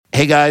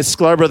Hey guys,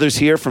 Sklar Brothers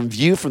here from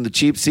View from the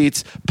Cheap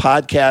Seats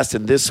podcast.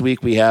 And this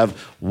week we have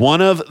one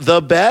of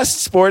the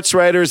best sports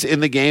writers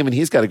in the game, and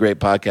he's got a great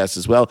podcast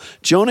as well.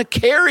 Jonah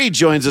Carey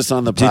joins us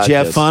on the podcast. Did you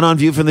have fun on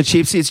View from the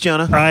Cheap Seats,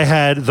 Jonah? I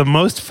had the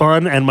most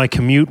fun, and my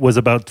commute was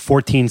about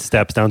 14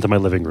 steps down to my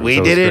living room. We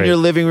so did it in great. your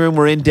living room.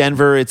 We're in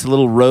Denver. It's a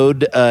little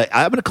road. I'm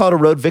going to call it a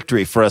road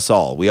victory for us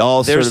all. We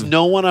all There's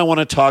no one I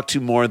want to talk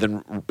to more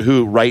than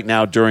who right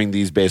now during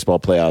these baseball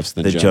playoffs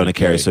than Jonah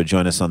Carey. So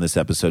join us on this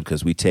episode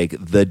because we take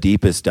the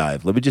deepest dive.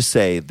 Let me just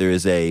say there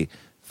is a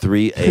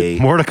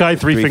Mordecai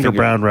Three-Finger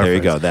Brown reference. There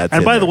you go. That's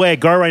and in by there. the way,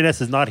 Gar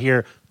Ryness is not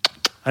here.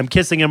 I'm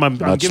kissing him. I'm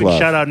giving a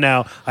shout out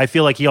now. I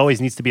feel like he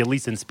always needs to be at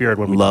least in spirit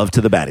when we love talk.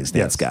 to the batting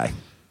stance guy.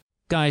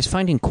 Guys,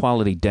 finding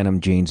quality denim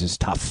jeans is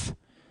tough.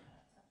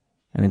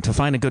 And to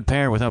find a good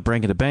pair without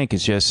breaking the bank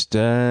is just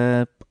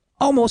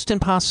almost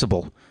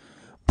impossible.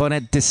 But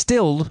at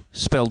Distilled,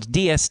 spelled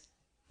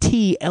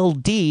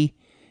D-S-T-L-D,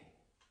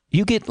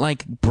 you get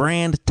like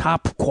brand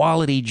top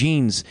quality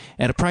jeans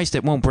at a price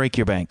that won't break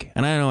your bank.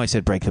 And I know I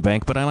said break the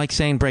bank, but I like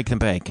saying break the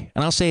bank.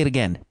 And I'll say it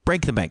again,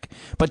 break the bank.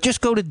 But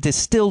just go to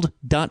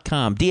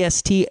distilled.com,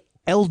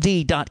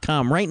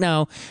 D-S-T-L-D.com right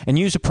now and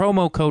use the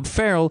promo code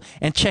Farrell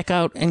and check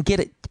out and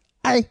get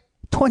a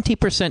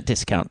 20%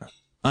 discount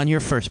on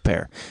your first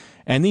pair.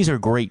 And these are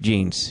great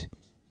jeans.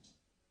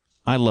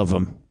 I love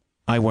them.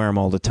 I wear them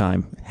all the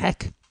time.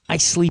 Heck, I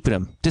sleep in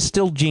them.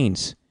 Distilled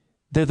jeans.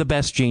 They're the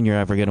best jean you're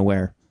ever going to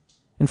wear.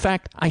 In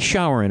fact, I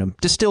shower in them.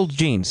 Distilled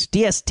jeans.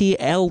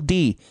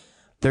 D-S-T-L-D.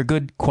 They're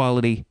good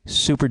quality,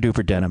 super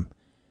duper denim.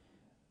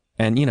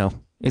 And, you know,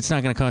 it's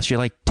not going to cost you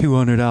like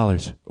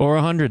 $200 or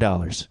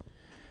 $100.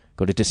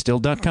 Go to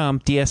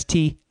distilled.com,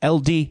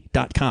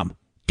 D-S-T-L-D.com.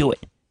 Do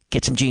it.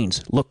 Get some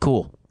jeans. Look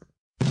cool.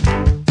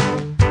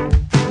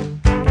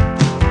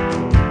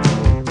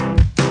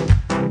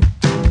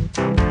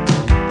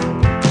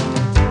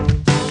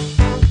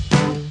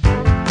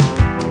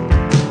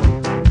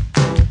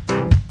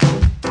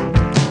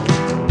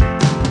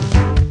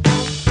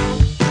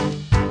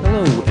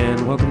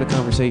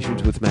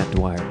 Conversations with Matt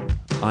Dwyer.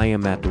 I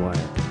am Matt Dwyer.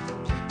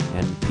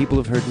 And people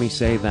have heard me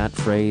say that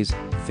phrase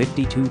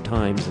 52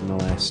 times in the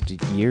last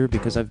year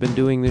because I've been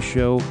doing this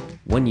show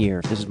 1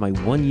 year. This is my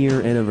 1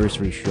 year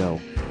anniversary show.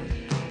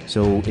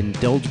 So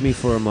indulge me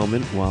for a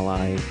moment while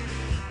I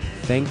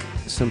thank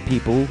some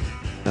people.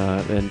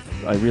 And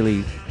I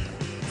really,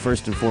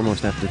 first and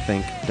foremost, have to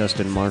thank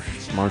Dustin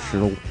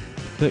Marshall.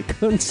 I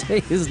couldn't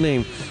say his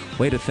name.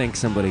 Way to thank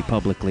somebody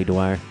publicly,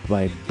 Dwyer,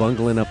 by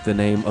bungling up the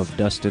name of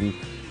Dustin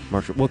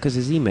Martian. Well, because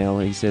his email,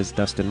 he says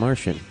Dustin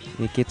Martian.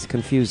 It gets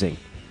confusing.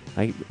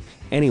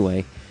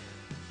 Anyway,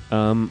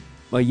 a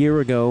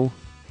year ago,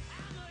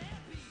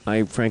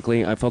 I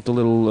felt a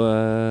little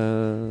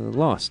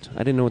lost. I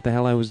didn't know what the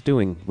hell I was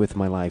doing with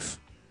my life.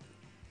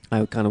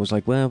 I kind of was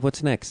like, well,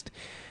 what's next?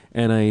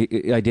 And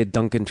I did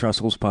Duncan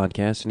Trussell's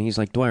podcast, and he's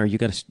like, Dwyer, you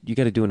got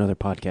to do another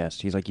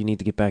podcast. He's like, you need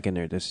to get back in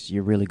there.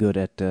 You're really good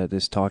at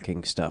this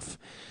talking stuff.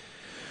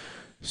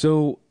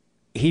 So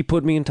he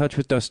put me in touch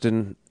with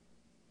Dustin.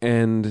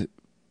 And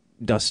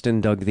Dustin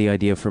dug the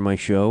idea for my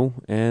show,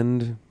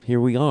 and here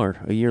we are,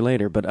 a year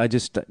later. But I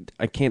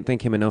can't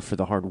thank him enough for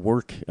the hard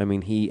work. I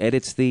mean, he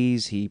edits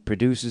these, he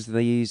produces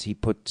these, he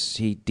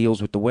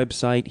deals with the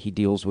website, he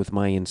deals with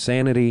my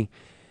insanity,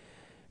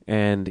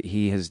 and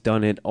he has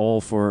done it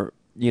all for,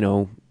 you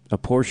know, a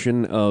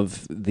portion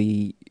of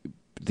the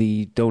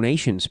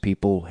donations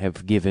people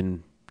have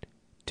given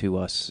to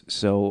us.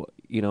 So,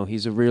 you know,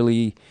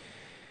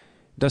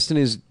 Dustin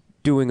is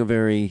doing a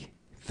very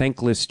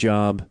thankless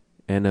job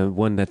and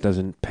one that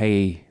doesn't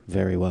pay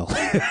very well.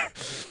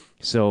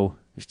 So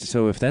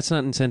if that's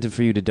not incentive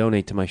for you to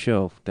donate to my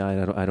show,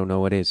 I don't know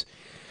what is.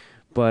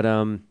 But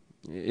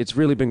it's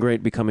really been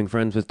great becoming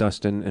friends with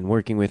Dustin and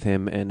working with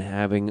him and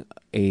having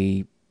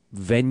a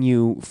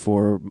venue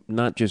for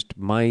not just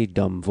my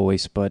dumb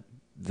voice, but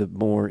the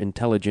more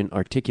intelligent,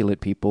 articulate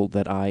people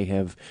that I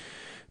have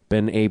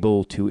been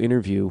able to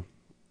interview.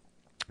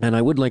 And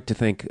I would like to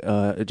thank,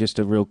 just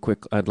a real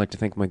quick, I'd like to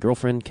thank my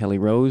girlfriend, Kelly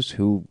Rose,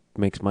 who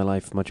makes my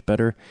life much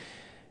better,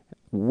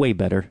 way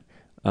better.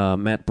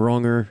 Matt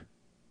Bronger,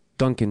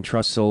 Duncan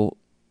Trussell,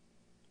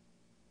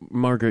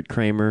 Margaret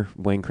Kramer,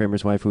 Wayne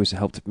Kramer's wife, who has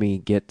helped me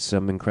get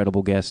some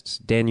incredible guests,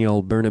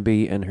 Danielle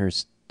Burnaby and her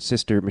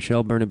sister,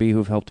 Michelle Burnaby,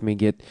 who've helped me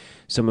get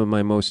some of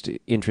my most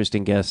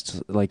interesting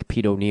guests, like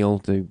Pete O'Neill,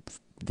 the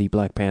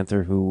Black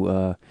Panther,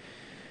 who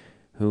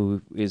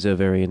is a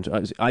very...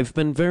 I've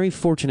been very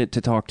fortunate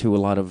to talk to a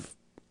lot of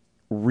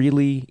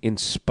really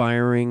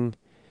inspiring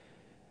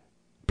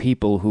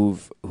people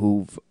who've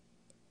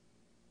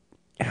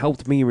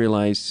helped me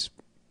realize,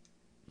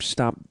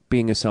 stop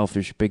being a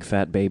selfish big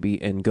fat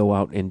baby and go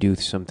out and do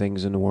some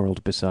things in the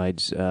world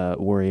besides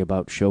worry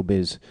about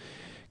showbiz.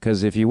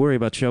 Because if you worry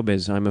about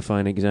showbiz, I'm a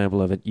fine example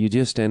of it, you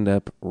just end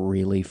up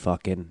really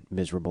fucking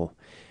miserable.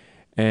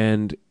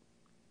 And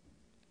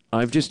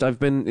my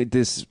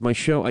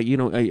show,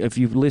 if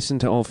you've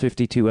listened to all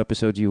 52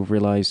 episodes, you'll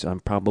realize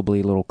I'm probably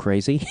a little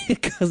crazy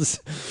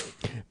because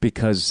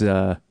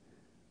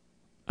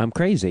I'm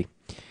crazy.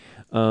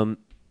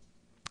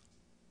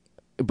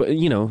 but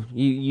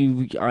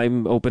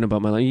I'm open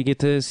about my life. You get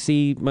to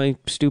see my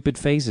stupid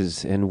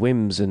phases and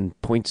whims and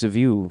points of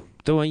view.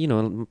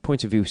 Though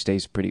points of view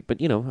stays pretty.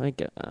 But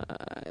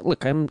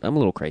look, I'm a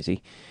little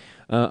crazy.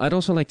 I'd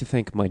also like to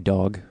thank my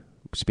dog.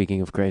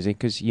 Speaking of crazy,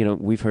 because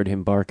we've heard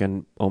him bark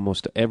on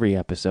almost every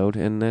episode,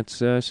 and that's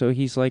so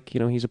he's like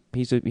he's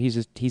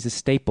a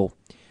staple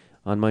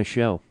on my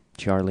show.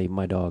 Charlie,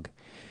 my dog.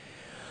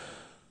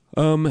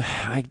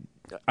 I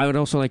would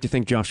also like to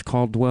thank Josh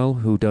Caldwell,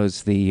 who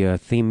does the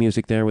theme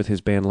music there with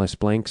his band Les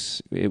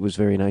Blanks. It was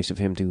very nice of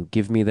him to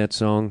give me that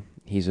song.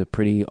 He's a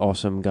pretty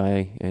awesome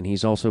guy, and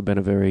he's also been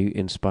a very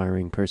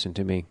inspiring person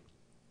to me.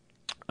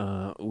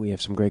 We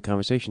have some great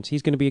conversations.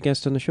 He's going to be a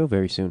guest on the show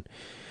very soon.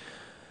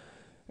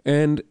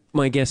 And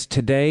my guest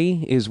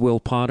today is Will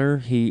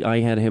Potter. I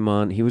had him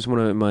on. He was one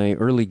of my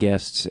early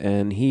guests,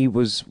 and he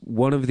was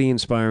one of the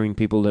inspiring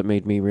people that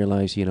made me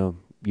realize, you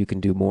can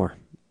do more.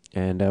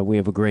 And I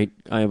have a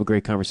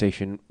great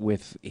conversation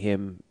with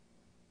him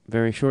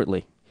very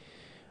shortly.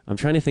 I'm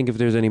trying to think if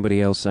there's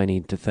anybody else I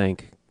need to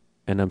thank,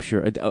 and I'm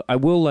sure I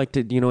will like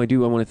to.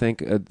 I want to thank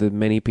the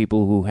many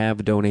people who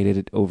have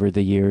donated over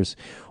the years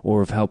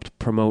or have helped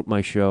promote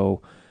my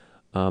show.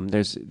 I've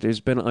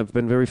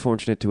been very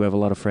fortunate to have a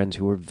lot of friends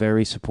who are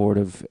very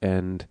supportive,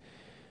 and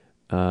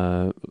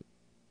I'm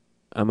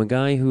a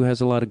guy who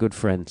has a lot of good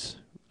friends.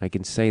 I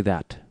can say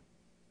that.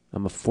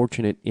 I'm a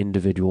fortunate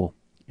individual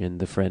in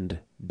the friend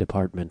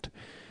department.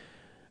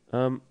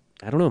 I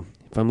don't know.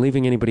 If I'm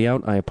leaving anybody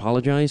out, I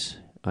apologize.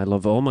 I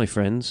love all my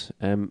friends.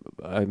 I'm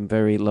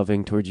very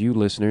loving towards you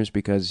listeners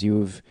because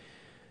you've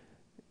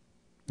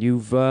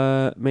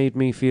made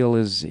me feel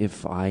as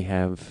if I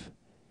have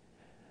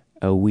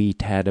a wee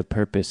tad of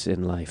purpose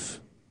in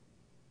life.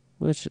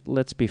 Which,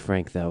 let's be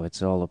frank, though,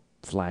 it's all a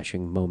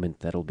flashing moment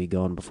that'll be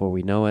gone before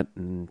we know it,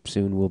 and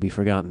soon will be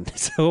forgotten.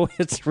 So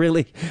it's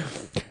really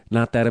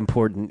not that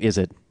important, is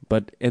it?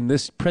 But in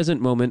this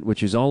present moment,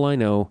 which is all I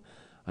know,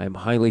 I'm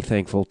highly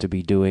thankful to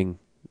be doing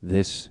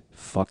this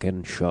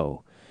fucking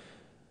show.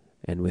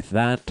 And with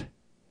that,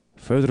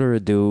 further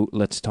ado,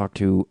 let's talk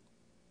to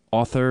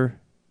author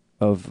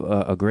of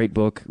a great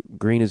book,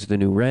 Green is the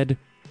New Red.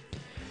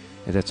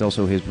 And that's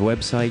also his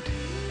website.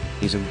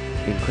 He's an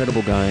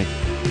incredible guy,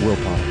 Will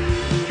Potter.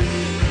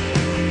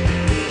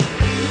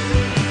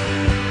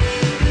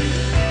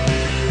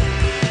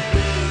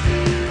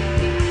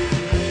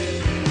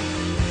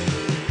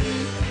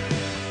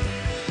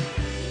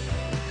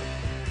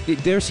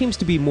 There seems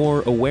to be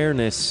more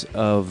awareness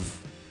of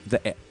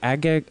the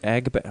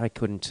I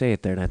couldn't say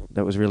it there.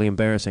 That was really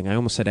embarrassing. I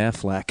almost said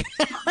Aflac.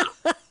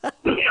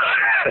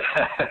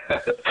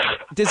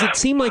 Does it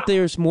seem like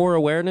there's more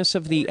awareness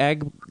of the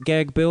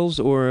ag-gag bills,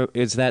 or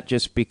is that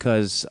just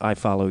because I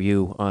follow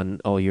you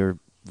on all your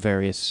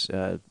various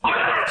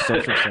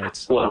social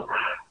sites? Well,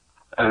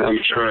 I'm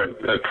sure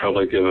I'd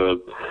probably give a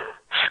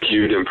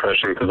skewed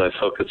impression because I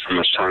focus so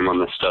much time on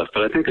this stuff,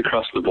 but I think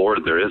across the board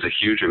there is a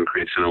huge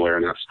increase in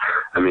awareness.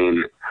 I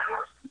mean,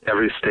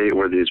 every state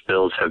where these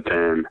bills have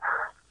been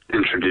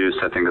introduced,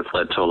 I think it's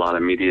led to a lot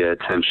of media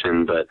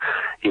attention, but,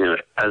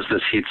 as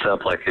this heats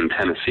up, like in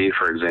Tennessee,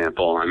 for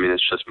example, I mean,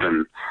 it's just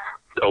been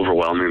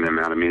overwhelming the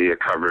amount of media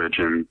coverage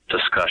and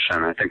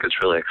discussion. I think it's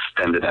really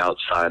extended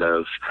outside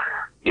of,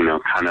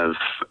 kind of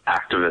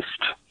activist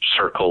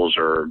circles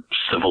or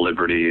civil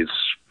liberties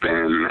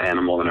and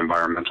animal and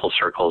environmental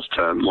circles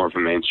to more of a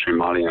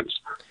mainstream audience.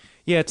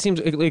 Yeah, it seems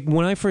like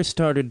when I first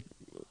started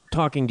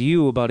talking to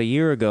you about a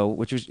year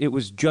ago, it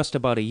was just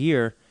about a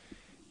year,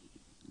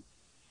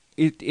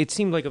 it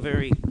seemed like a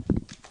very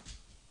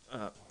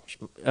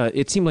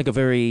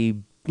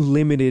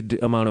limited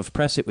amount of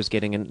press it was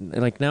getting, and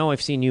like now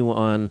I've seen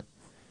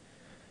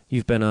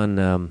you've been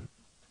on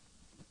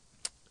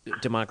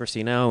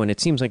Democracy Now, and it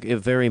seems like a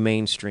very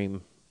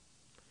mainstream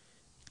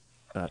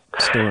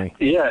story.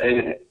 Yeah,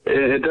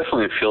 it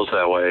definitely feels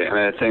that way, and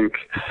I think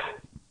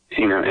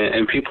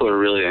and people are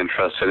really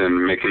interested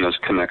in making those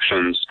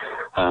connections.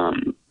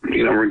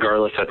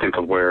 Regardless, I think,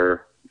 of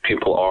where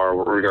people are,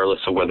 regardless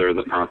of whether or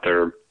not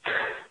they're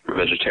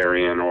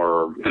vegetarian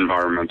or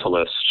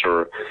environmentalists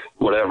or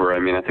whatever. I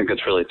mean, I think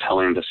it's really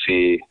telling to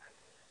see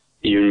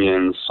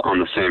unions on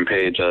the same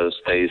page as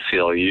the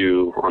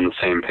ACLU, on the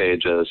same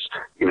page as,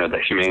 the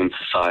Humane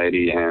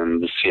Society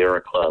and the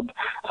Sierra Club,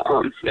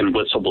 and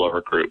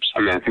whistleblower groups.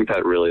 I mean, I think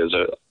that really is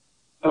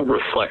a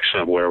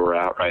reflection of where we're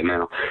at right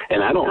now.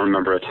 And I don't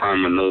remember a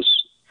time when those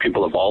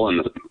people have all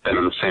been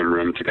in the same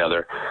room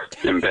together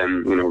and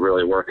been,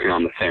 really working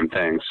on the same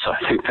things. So I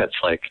think that's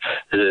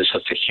it is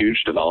just a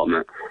huge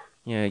development.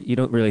 Yeah, you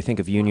don't really think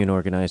of union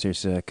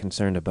organizers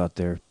concerned about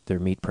their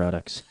meat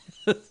products.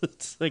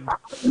 It's like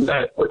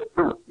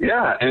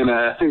yeah, and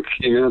I think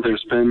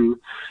there's been.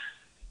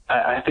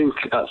 I think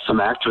some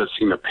activists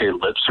pay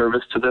lip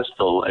service to this.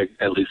 They'll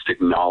at least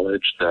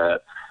acknowledge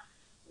that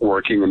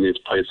working in these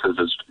places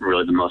is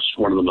really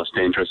one of the most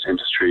dangerous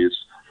industries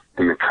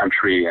in the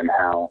country, and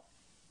how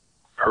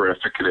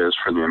horrific it is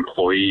for the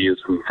employees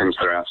and things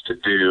they're asked to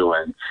do,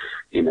 and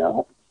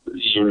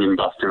union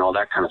busting, all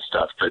that kind of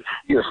stuff. But,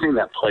 seeing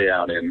that play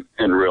out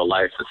in real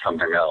life is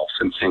something else,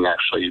 and seeing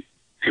actually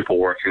people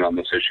working on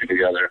this issue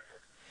together.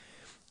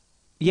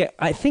 Yeah,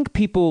 I think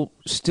people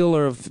still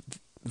are of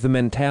the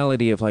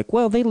mentality of like,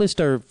 well, they list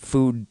our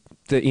food,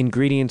 the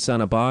ingredients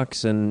on a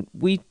box, and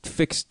we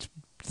fixed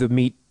the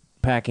meat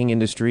packing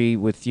industry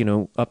with,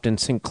 Upton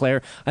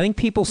Sinclair. I think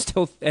people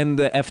still, and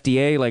the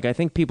FDA, like, I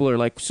think people are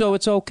like, so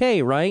it's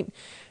okay, right?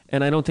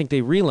 And I don't think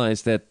they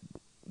realize that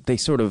they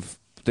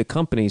the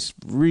companies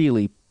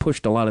really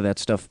pushed a lot of that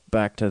stuff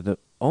back to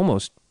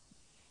almost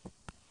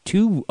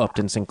to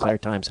Upton Sinclair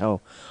times,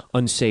 how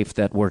unsafe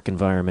that work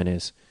environment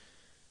is.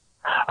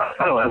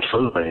 Oh,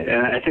 absolutely.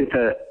 And I think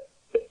that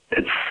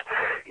it's,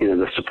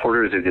 the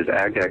supporters of these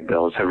ag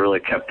bills have really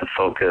kept the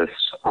focus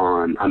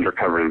on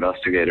undercover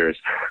investigators.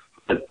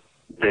 But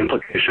the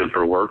implication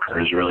for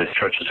workers really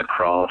stretches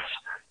across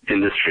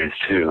industries,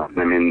 too.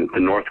 I mean, the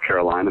North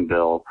Carolina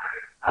bill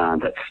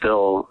that's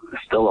still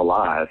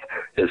alive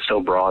is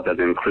so broad that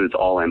it includes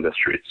all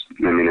industries.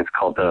 I mean, it's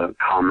called the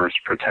Commerce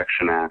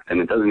Protection Act, and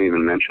it doesn't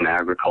even mention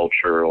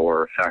agriculture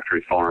or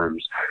factory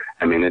farms.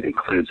 I mean, it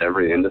includes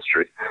every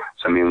industry.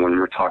 So, I mean, when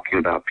we're talking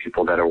about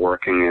people that are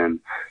working in,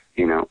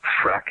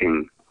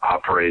 fracking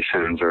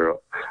operations or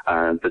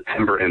the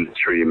timber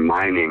industry,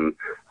 mining,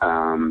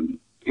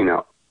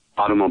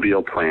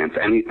 automobile plants,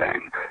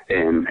 anything,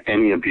 and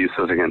any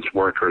abuses against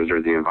workers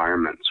or the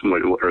environment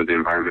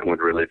would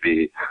really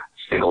be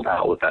singled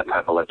out with that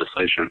type of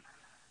legislation.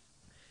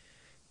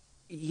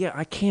 Yeah,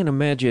 I can't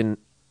imagine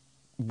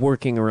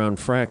working around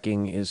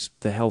fracking is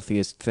the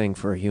healthiest thing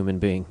for a human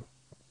being,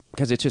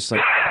 because it's just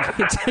like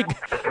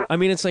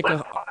it's like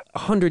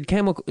 100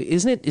 chemical,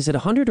 isn't it? Is it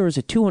 100 or is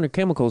it 200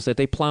 chemicals that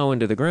they plow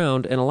into the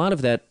ground, and a lot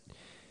of that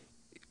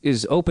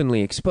is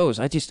openly exposed.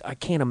 I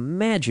can't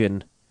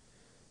imagine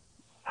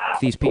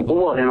these people.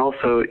 Well, and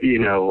also,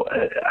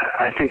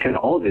 I think in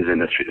all of these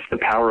industries, the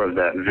power of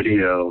that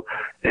video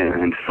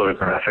and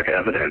photographic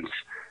evidence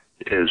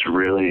is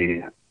really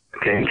a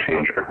game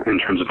changer in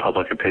terms of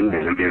public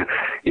opinion. I mean,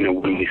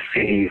 when we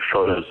see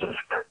photos of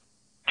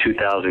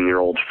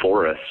 2,000-year-old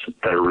forests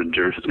that are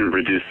reduced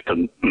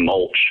to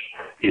mulch,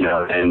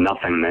 and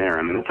nothing there,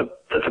 I mean,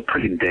 that's a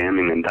pretty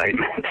damning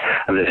indictment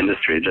of the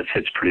industry. It just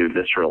hits pretty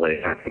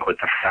viscerally. I think with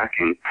the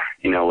fracking,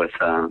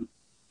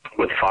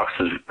 with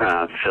Fox's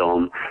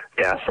film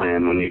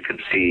Gasland, when you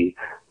could see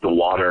the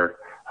water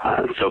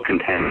so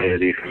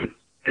contaminated,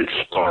 it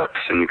sparks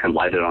and you can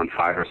light it on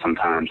fire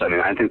sometimes. I mean,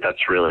 I think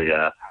that's really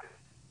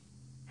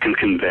can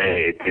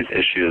convey these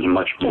issues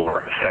much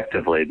more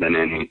effectively than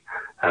any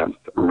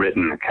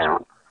written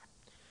account.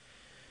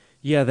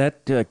 Yeah,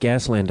 that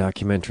Gasland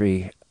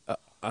documentary,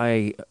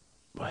 I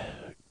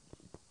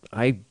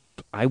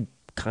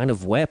kind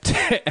of wept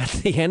at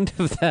the end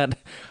of that.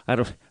 I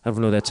don't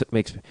know. That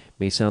makes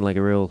me sound like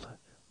a real.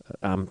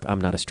 I'm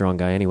not a strong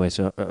guy anyway,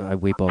 so I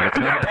weep all the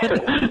time.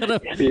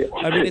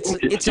 I mean,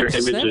 it's your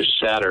upsetting. image is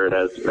shattered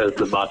as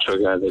the macho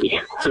guy that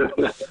you.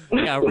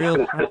 Yeah,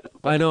 real.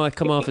 I know I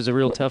come off as a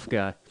real tough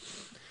guy.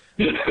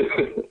 Yeah.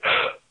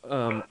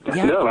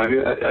 No, I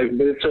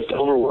mean, it's just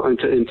overwhelming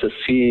to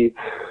see.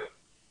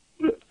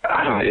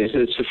 I don't know.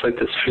 It's just like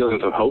this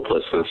feeling of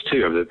hopelessness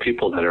too, of the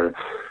people that are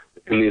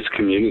in these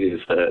communities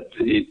that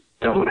you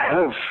don't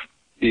have,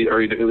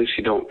 or at least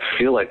you don't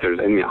feel like there's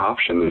any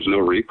option. There's no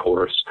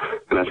recourse,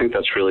 and I think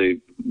that's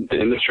really the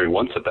industry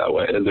wants it that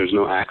way. And there's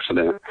no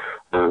accident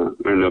or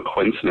no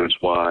coincidence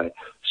why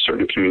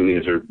certain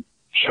communities are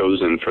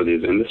chosen for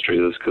these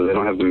industries, because they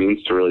don't have the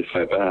means to really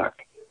fight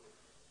back.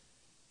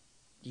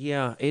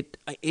 Yeah,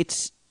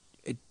 it's.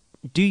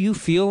 Do you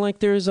feel like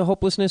there is a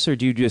hopelessness, or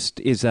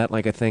is that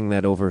like a thing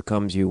that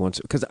overcomes you once?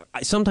 Because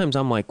sometimes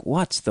I'm like,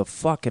 what's the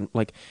fucking,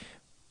 like,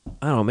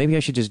 I don't know, maybe I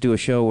should just do a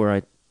show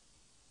where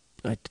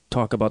I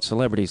talk about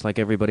celebrities like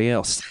everybody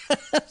else.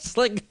 It's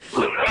like,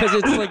 because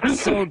it's like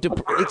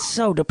it's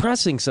so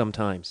depressing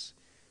sometimes.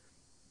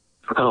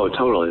 Oh,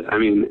 totally. I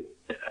mean,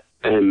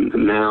 and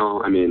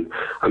now, I mean,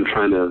 I'm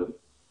trying to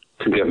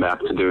get back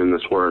to doing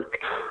this work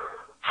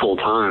full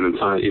time, and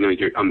so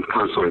I'm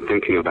constantly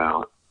thinking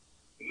about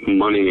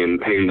money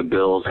and paying the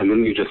bills, and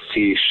then you just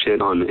see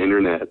shit on the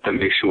internet that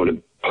makes you want to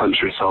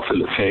punch yourself in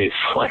the face,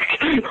 like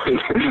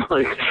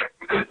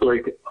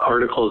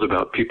articles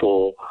about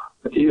people,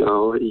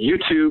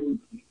 YouTube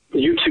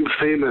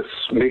famous,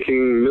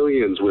 making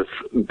millions with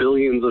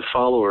billions of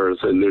followers,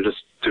 and they're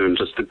just doing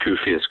just the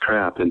goofiest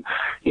crap. And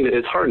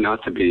it's hard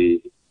not to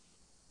be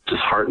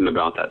disheartened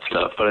about that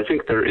stuff. But I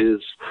think there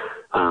is,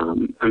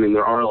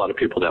 there are a lot of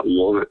people that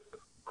want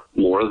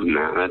more than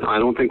that. And I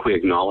don't think we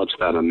acknowledge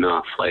that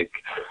enough. Like,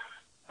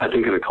 I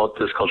think in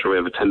this culture, we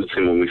have a tendency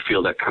when we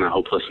feel that kind of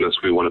hopelessness,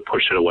 we want to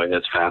push it away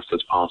as fast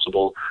as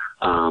possible.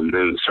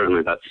 And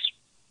certainly that's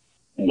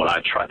what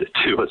I try to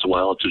do as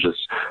well,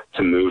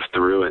 to move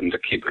through it and to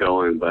keep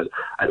going. But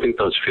I think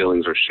those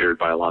feelings are shared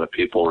by a lot of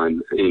people,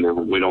 and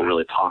we don't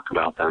really talk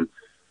about them.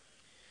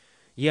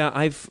 Yeah,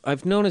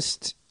 I've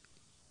noticed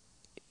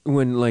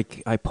when,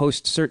 like, I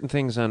post certain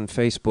things on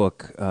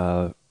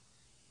Facebook,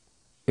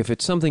 if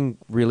it's something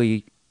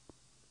really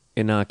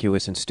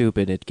innocuous and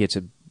stupid, it gets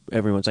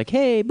everyone's like,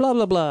 hey, blah,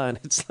 blah, blah. And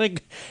it's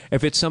like,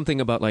 if it's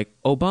something about like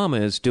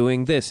Obama is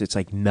doing this, it's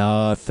like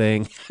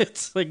nothing.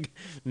 It's like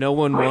no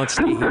one wants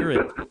to hear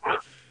it.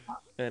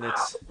 And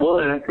it's... Well,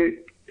 and I think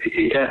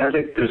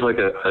there's like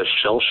a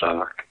shell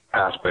shock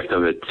aspect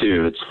of it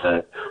too. It's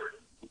that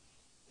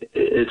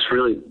it's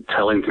really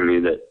telling to me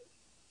that,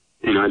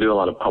 you know, I do a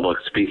lot of public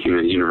speaking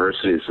at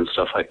universities and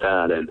stuff like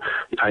that, and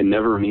I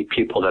never meet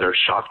people that are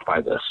shocked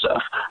by this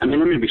stuff. I mean,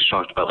 they may be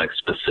shocked by like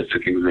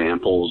specific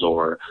examples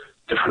or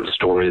different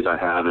stories I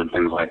have and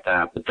things like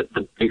that, but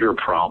the bigger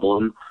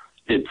problem,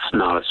 it's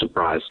not a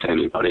surprise to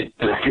anybody.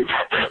 And I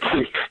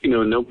think, you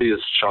know, nobody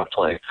is shocked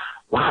like,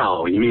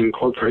 wow, you mean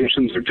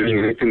corporations are doing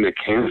anything they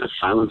can to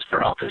silence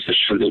their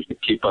opposition and to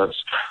keep us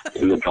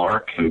in the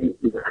dark, and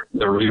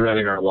they're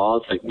rewriting our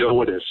laws? Like, no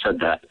one has said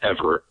that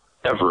ever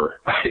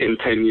in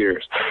 10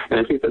 years. And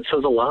I think that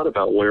says a lot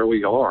about where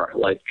we are.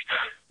 Like,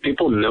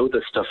 people know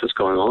this stuff is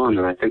going on,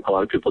 and I think a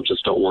lot of people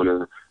just don't want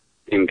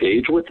to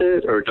engage with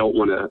it or don't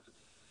want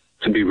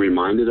to be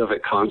reminded of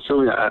it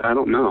constantly. I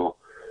don't know.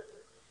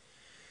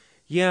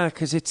 Yeah,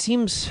 because it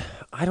seems,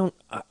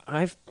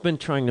 I've been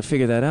trying to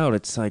figure that out.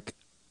 It's like,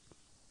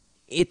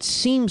 it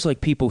seems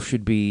like people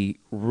should be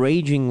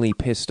ragingly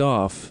pissed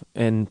off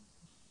and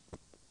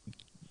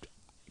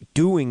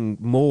doing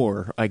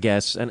more, I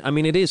guess. And I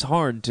mean, it is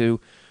hard to,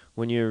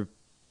 when you're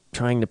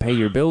trying to pay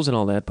your bills and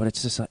all that, but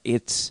it's just,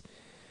 it's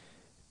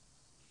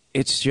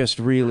just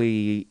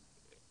really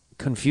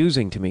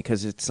confusing to me,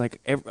 because it's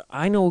like,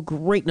 I know a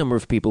great number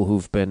of people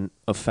who've been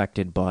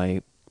affected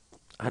by,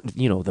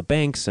 you know, the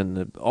banks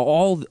and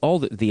all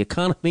the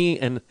economy,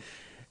 and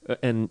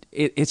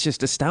it's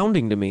just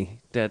astounding to me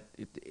that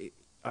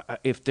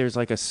if there's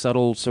like a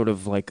subtle sort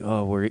of like,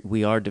 oh,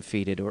 we are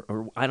defeated,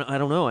 or I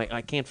don't know,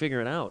 I can't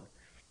figure it out.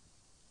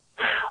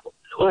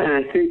 Well,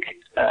 and I think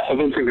I've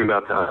been thinking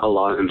about that a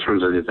lot in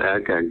terms of these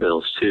ag gag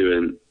bills too,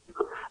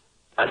 and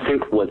I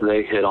think what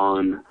they hit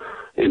on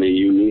in a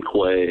unique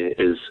way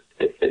is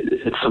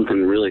it's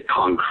something really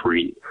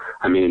concrete.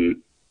 I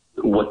mean,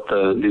 what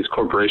these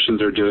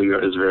corporations are doing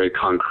is very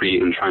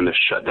concrete in trying to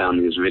shut down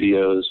these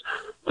videos.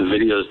 The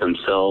videos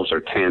themselves are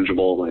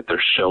tangible, like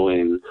they're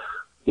showing,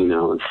 you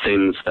know,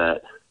 things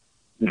that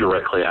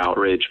directly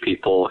outrage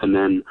people, and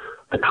then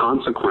the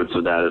consequence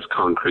of that is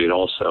concrete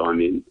also. I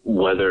mean,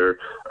 whether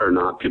or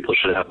not people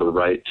should have the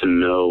right to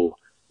know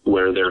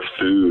where their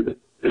food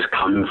is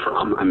coming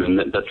from. I mean,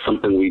 that's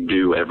something we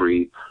do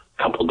every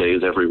couple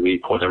days, every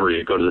week, whenever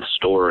you go to the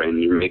store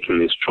and you're making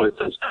these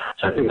choices.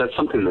 So I think that's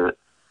something that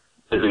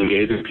is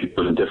engaging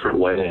people in a different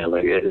way.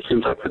 Like, it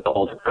seems like with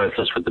all the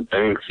crisis with the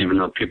banks, even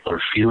though people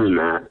are feeling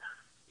that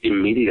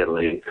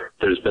immediately,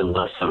 there's been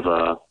less of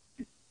a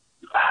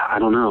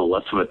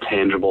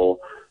tangible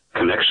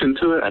connection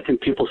to it. I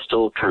think people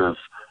still kind of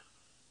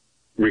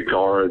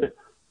regard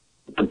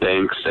the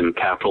banks and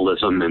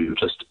capitalism and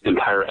just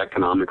entire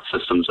economic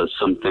systems as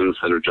some things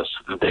that are just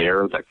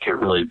there that can't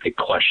really be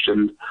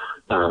questioned.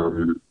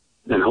 And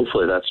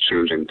hopefully that's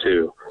changing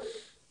too.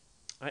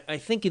 I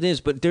think it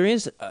is, but there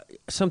is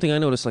something I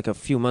noticed like a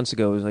few months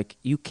ago. Is like,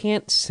 you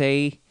can't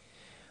say,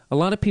 a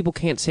lot of people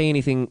can't say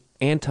anything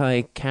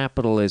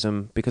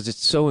anti-capitalism because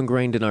it's so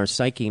ingrained in our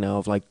psyche now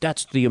of like,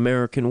 that's the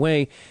American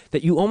way,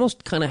 that you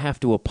almost kind of have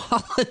to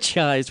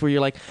apologize, where you're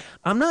like,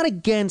 I'm not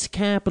against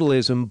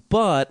capitalism,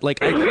 but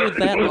like, I hear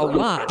that a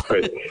lot.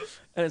 Right.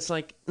 And it's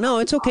like, no,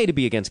 it's okay to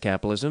be against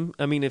capitalism.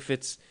 I mean, if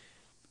it's,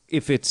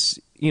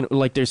 you know,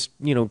 like there's,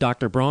 you know,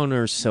 Dr.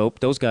 Bronner's soap,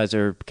 those guys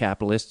are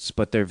capitalists,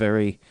 but they're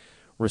very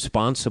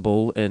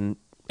responsible and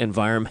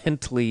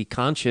environmentally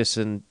conscious,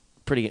 and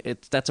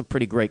that's a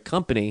pretty great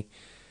company.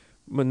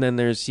 And then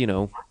there's, you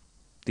know,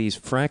 these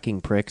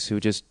fracking pricks who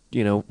just,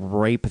 you know,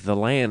 rape the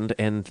land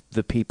and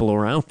the people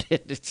around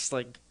it. It's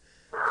like,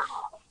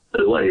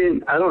 well,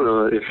 I don't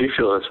know if you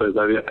feel this way,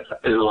 but I mean,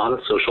 in a lot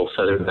of social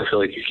settings, I feel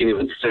like you can't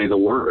even say the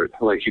word.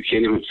 Like, you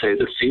can't even say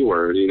the C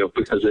word, you know,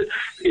 because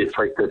it's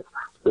like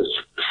this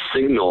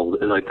signal,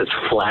 like this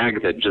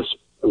flag that just,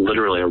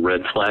 literally a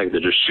red flag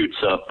that just shoots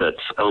up that's,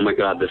 oh my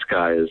God, this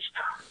guy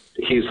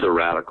he's the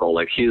radical,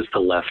 like he's the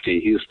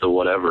lefty, he's the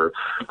whatever,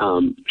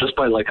 just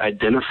by like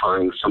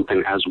identifying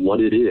something as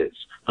what it is.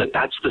 Like,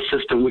 that's the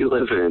system we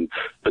live in.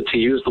 But to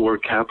use the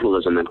word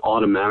capitalism, it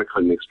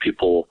automatically makes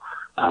people,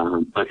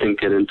 I think,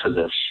 get into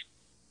this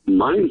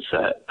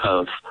mindset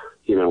of,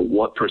 you know,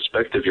 what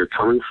perspective you're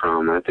coming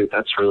from. And I think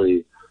that's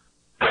really,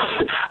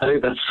 I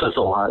think that says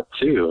a lot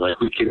too. Like,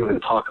 we can't even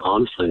talk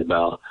honestly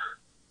about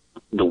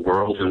the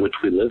world in which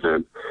we live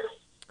in.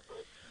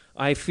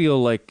 I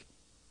feel like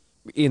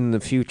in the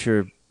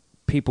future,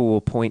 people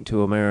will point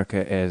to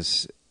America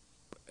as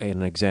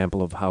an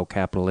example of how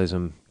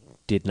capitalism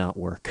did not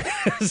work.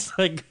 It's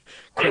like,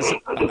 because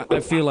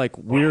I feel like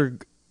we're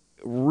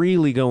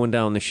really going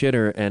down the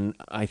shitter, and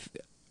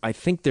I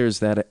think there's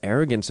that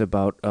arrogance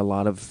about a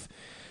lot of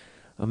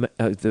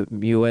the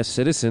U.S.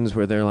 citizens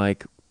where they're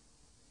like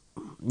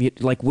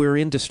we're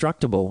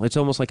indestructible. It's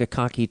almost like a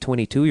cocky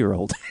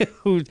 22-year-old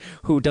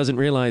who doesn't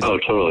realize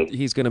totally.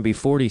 He's going to be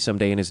 40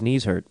 someday and his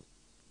knees hurt.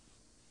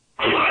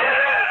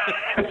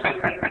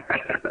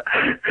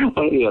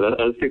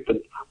 I think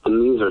that the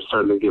knees are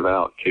starting to give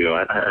out too.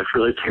 I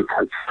really think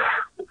that's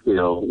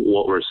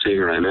what we're seeing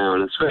right now,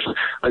 and especially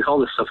like all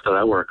the stuff that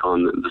I work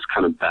on, this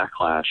kind of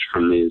backlash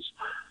from these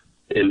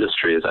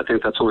industries. I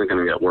think that's only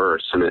going to get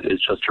worse, and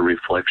it's just a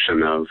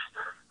reflection of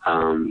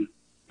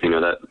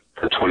that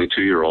the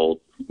 22-year-old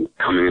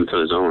coming into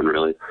his own,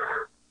 really.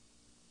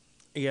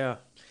 Yeah.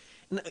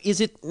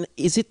 Is it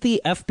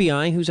the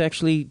FBI who's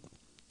actually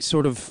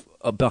sort of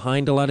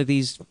behind a lot of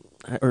these,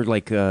 or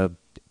like the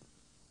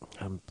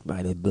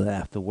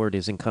word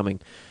isn't coming,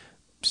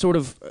 sort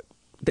of,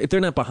 they're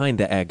not behind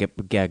the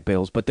gag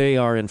bills, but they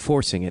are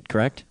enforcing it,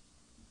 correct?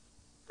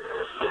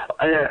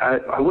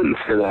 I wouldn't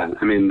say that.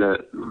 I mean,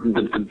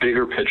 the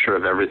bigger picture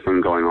of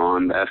everything going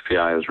on, the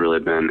FBI has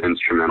really been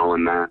instrumental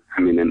in that.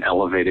 I mean, in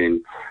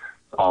elevating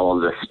all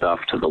of this stuff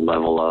to the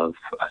level of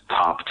a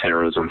top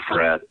terrorism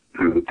threat.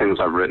 I mean, things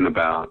I've written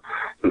about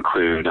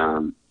include,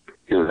 the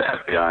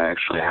FBI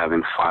actually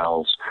having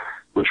files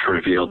which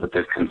reveal that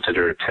they've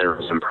considered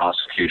terrorism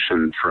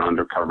prosecution for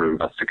undercover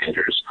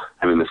investigators.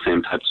 I mean, the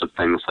same types of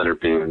things that are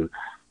being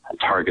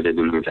targeted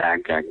in these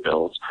ag-gag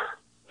bills.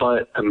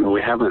 But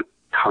we haven't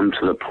come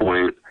to the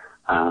point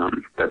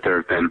that there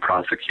have been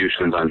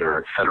prosecutions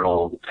under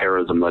federal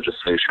terrorism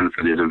legislation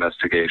for these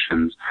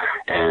investigations,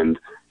 and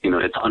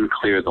it's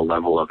unclear the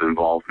level of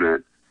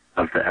involvement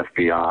of the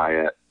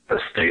FBI at the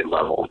state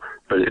level,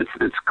 but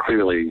it's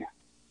clearly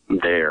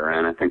there,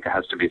 and I think it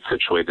has to be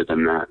situated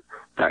in that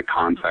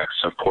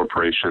context of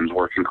corporations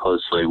working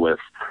closely with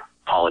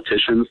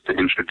politicians to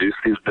introduce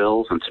these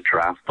bills and to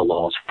draft the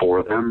laws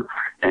for them,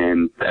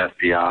 and the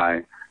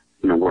FBI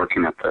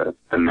working at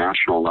the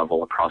national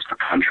level across the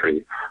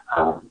country,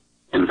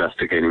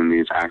 investigating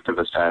these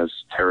activists as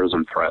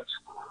terrorism threats.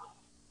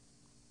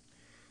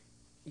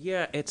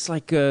 Yeah, it's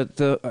like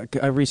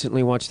I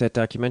recently watched that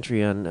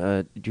documentary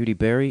on Judy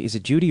Berry. Is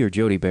it Judy or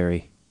Jody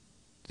Berry?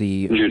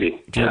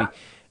 Judy. Yeah.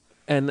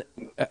 And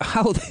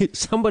how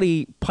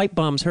somebody pipe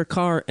bombs her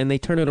car and they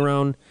turn it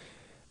around,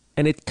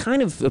 and it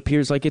kind of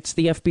appears like it's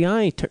the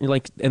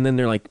FBI. And then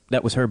they're like,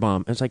 "That was her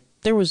bomb." And it's like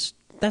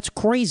that's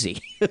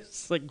crazy.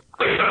 It's like,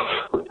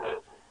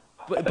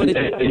 but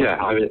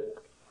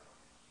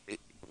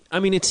I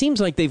mean, it seems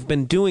like they've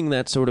been doing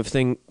that sort of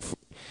thing.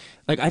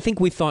 Like, I think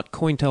we thought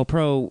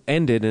COINTELPRO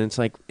ended, and it's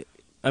like,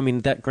 I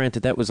mean,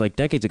 granted, that was like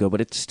decades ago, but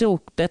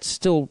that's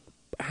still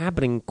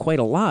happening quite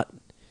a lot.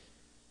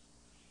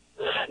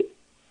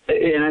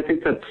 And I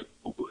think that's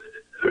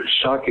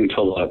shocking to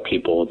a lot of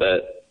people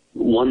that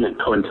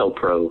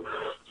COINTELPRO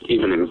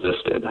even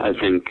existed. I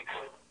think,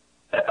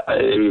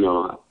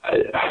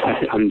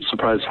 I'm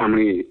surprised how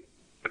many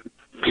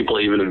people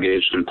even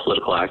engaged in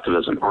political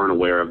activism aren't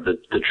aware of the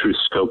true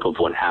scope of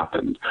what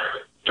happened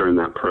during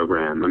that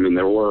program. I mean,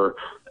 there were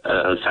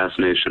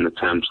assassination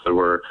attempts, there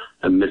were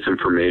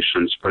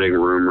misinformation, spreading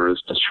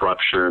rumors,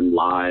 disruption,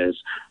 lies.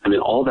 I mean,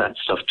 all that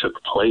stuff took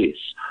place,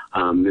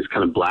 these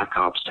kind of black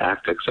ops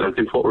tactics. And I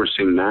think what we're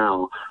seeing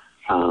now,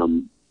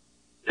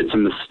 it's a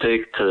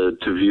mistake to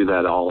view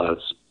that all as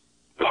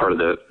part of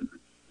the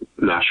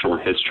national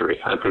history.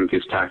 I think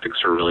these tactics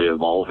are really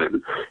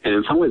evolving, and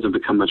in some ways have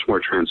become much more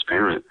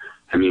transparent.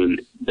 I mean,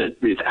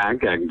 these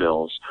ag-gag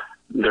bills,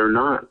 they're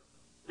not,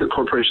 the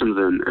corporations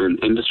and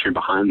industry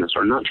behind this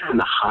are not trying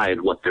to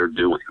hide what they're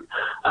doing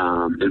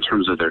in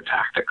terms of their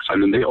tactics. I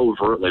mean, they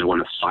overtly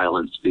want to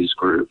silence these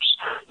groups.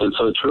 And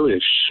so it's really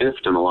a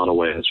shift in a lot of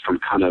ways from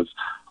kind of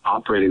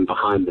operating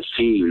behind the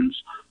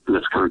scenes, and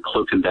this kind of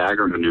cloak and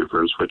dagger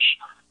maneuvers, which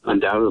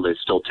undoubtedly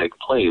still take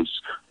place,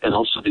 and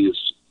also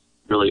these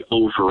really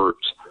overt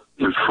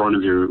in front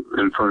of your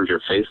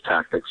face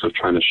tactics of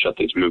trying to shut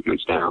these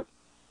movements down.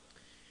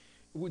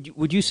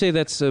 Would you say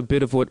that's a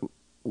bit of what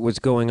was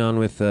going on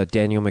with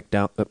Daniel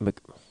McDowell?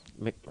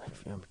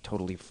 I'm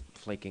totally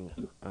flaking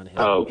on his.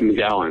 Oh,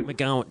 McGowan.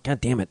 McGowan. God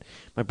damn it.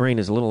 My brain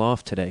is a little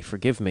off today.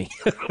 Forgive me.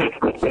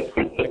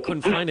 I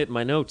couldn't find it in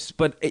my notes.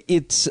 But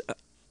it's...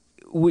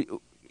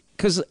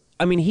 Because,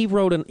 I mean, he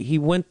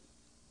went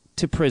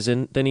to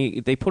prison.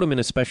 Then they put him in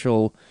a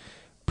special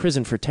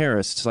prison for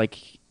terrorists. Like,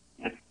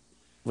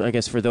 I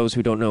guess for those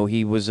who don't know,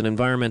 he was an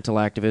environmental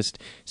activist,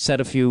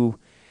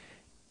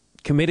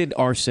 committed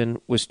arson,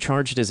 was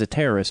charged as a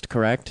terrorist,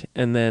 correct?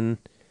 And then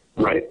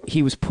right.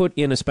 He was put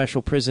in a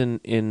special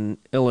prison in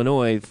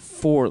Illinois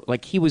for,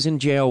 like, he was in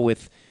jail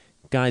with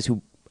guys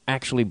who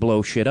actually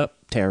blow shit up,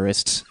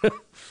 terrorists.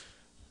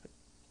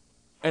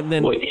 And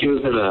then... Well, he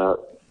was in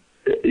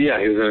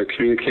a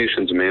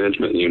communications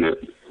management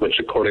unit, which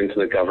according to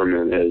the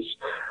government is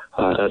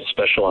a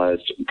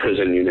specialized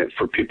prison unit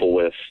for people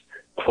with,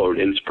 quote,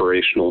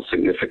 inspirational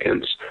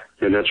significance.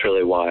 And that's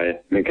really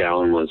why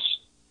McGowan was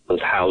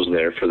housed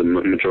there for the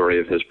majority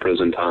of his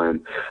prison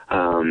time.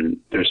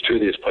 There's two of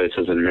these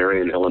places in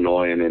Marion,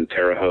 Illinois, and in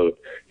Terre Haute,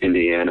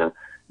 Indiana.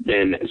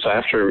 And so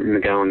after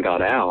McGowan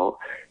got out,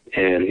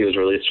 and he was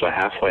released to a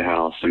halfway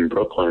house in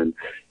Brooklyn,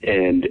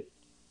 and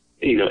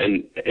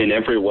in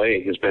every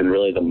way, he's been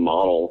really the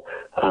model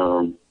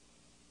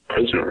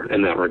prisoner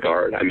in that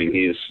regard. I mean,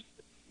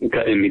 he's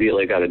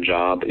immediately got a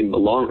job.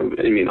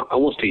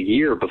 Almost a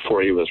year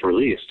before he was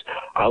released,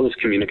 I was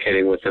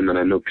communicating with him, and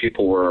I know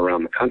people were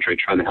around the country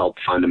trying to help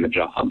find him a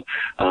job.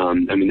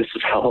 This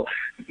is how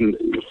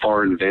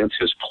far in advance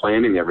he was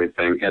planning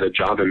everything. He had a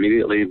job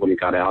immediately when he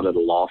got out at a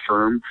law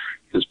firm.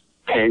 He was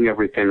paying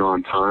everything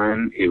on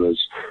time. He was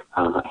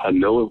had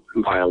no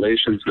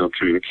violations, no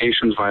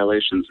communications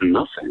violations,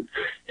 nothing.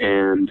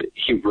 And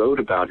he wrote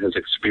about his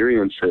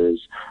experiences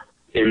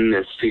in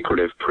this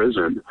secretive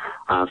prison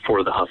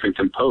for the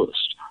Huffington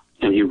Post.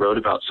 And he wrote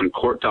about some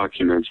court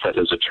documents that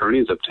his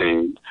attorneys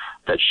obtained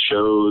that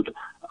showed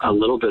a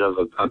little bit of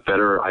a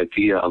better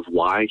idea of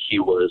why he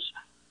was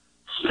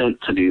sent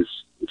to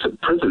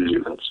prison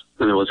units.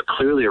 And it was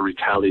clearly a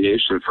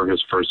retaliation for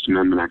his First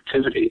Amendment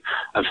activity,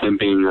 of him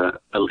being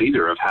a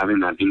leader, of having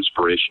that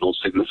inspirational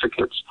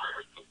significance.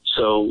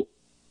 So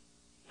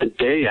the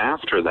day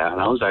after that,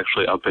 I was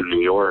actually up in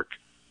New York,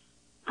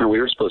 and we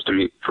were supposed to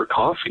meet for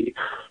coffee.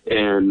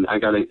 And I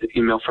got an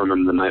email from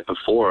him the night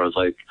before. I was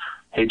like,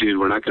 hey, dude,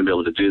 we're not going to be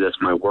able to do this.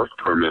 My work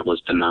permit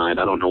was denied.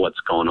 I don't know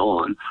what's going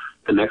on.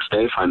 The next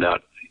day, I find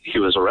out he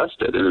was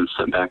arrested and then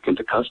sent back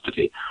into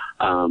custody.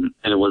 And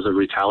it was a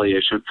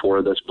retaliation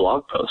for this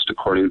blog post,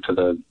 according to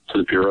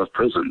the Bureau of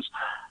Prisons.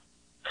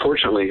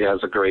 Fortunately, he has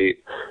a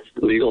great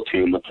legal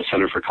team at the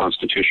Center for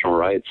Constitutional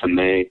Rights, and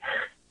they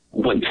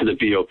went to the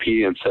BOP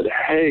and said,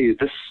 hey,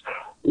 this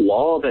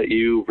law that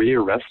you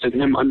rearrested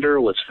him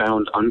under was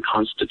found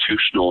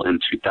unconstitutional in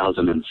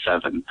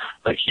 2007.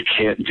 Like, you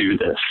can't do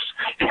this.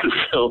 And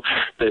so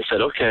they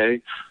said, okay.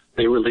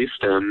 They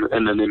released him,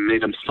 and then they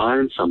made him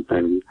sign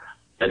something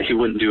that he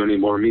wouldn't do any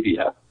more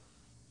media.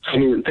 I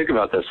mean, think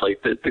about this.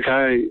 Like, the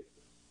guy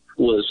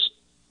was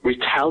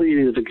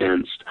retaliated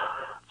against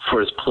for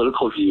his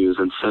political views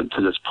and sent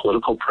to this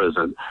political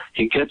prison.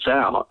 He gets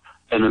out,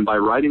 and then by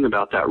writing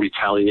about that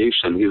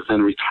retaliation, he's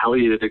then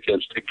retaliated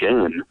against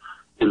again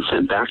and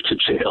sent back to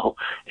jail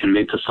and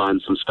made to sign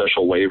some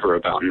special waiver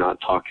about not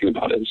talking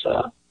about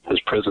his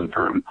prison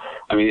term.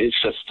 I mean,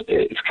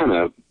 it's kind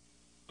of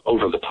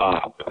over the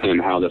top in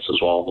how this is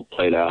all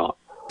played out.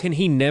 Can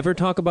he never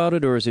talk about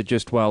it, or is it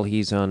just while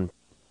he's on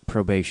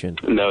probation?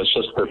 No, it's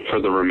just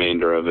for the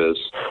remainder of his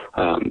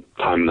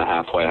time in the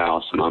halfway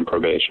house and on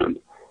probation.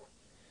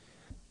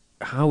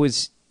 How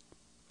is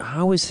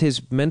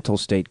his mental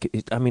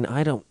state? I mean,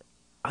 I don't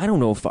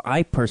know if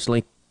I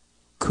personally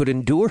could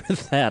endure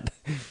that,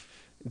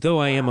 though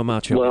I am a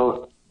macho.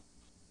 Well,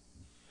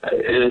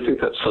 and I think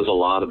that says a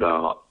lot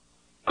about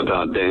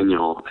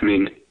Daniel.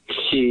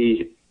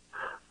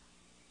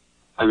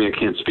 I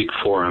can't speak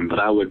for him, but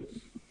I would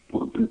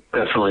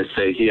definitely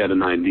say he had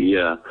an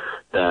idea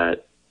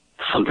that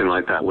something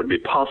like that would be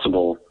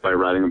possible by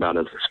writing about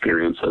his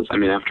experiences. I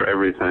mean, after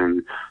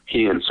everything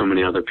he and so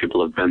many other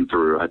people have been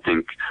through, I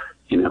think,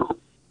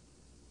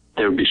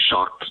 they would be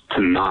shocked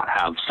to not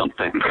have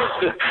something,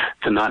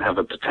 to not have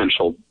a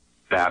potential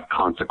bad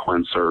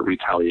consequence or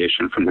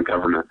retaliation from the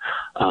government.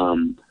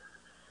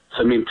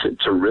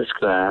 To risk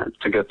that,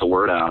 to get the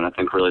word out, I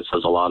think really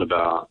says a lot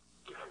about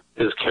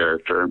his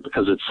character,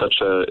 because it's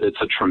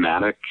a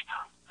traumatic,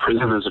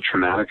 prison is a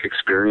traumatic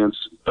experience,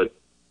 but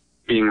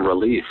being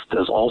released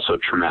is also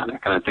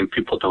traumatic. And I think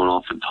people don't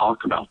often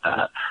talk about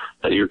that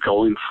you're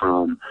going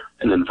from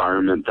an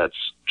environment that's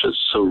just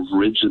so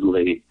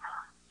rigidly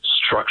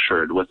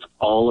structured with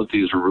all of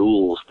these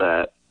rules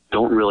that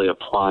don't really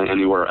apply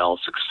anywhere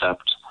else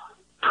except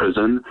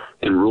prison,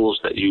 and rules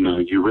that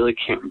you really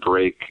can't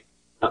break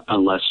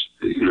unless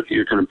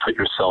you're going to put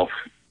yourself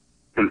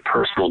in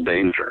personal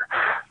danger,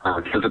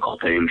 physical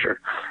danger.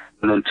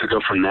 And then to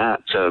go from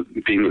that to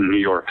being in New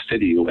York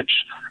City, which,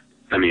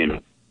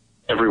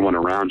 everyone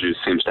around you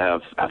seems to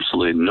have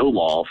absolutely no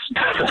laws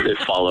that they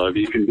follow.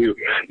 You can do,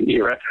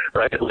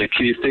 right? Like,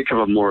 can you think of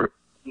a more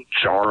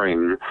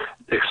jarring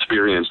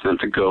experience than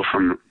to go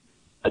from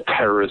a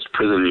terrorist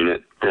prison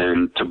unit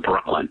than to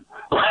Brooklyn?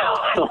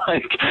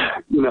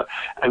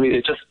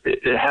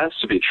 It has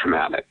to be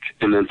traumatic.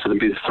 And then to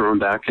be thrown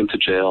back into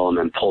jail and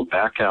then pulled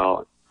back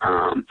out.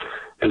 And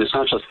it's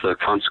not just the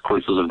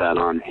consequences of that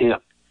on him,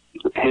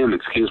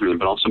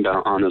 but also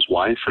on his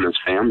wife and his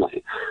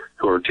family,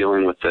 who are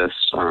dealing with this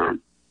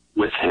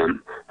with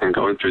him and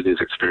going through these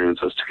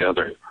experiences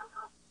together.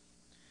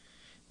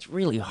 It's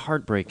really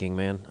heartbreaking,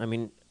 man. I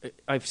mean,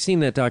 I've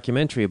seen that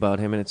documentary about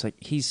him, and it's like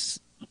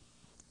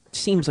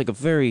seems like a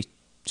very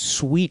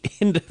sweet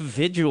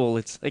individual.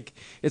 It's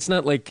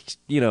not like,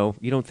 you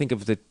don't think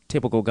of the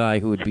typical guy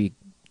who would be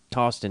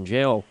tossed in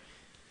jail.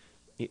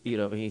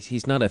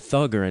 He's not a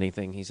thug or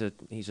anything. He's a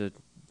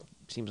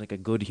seems like a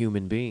good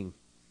human being.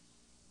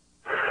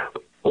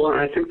 Well,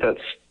 I think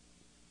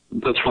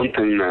that's one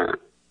thing that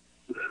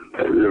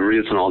the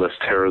reason all this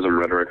terrorism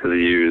rhetoric is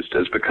used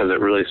is because it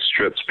really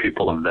strips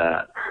people of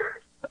that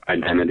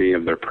identity,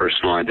 of their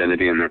personal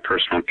identity and their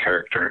personal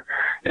character,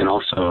 and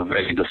also of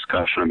any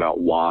discussion about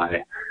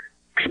why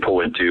people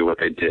would do what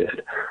they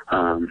did.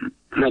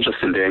 Not just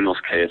in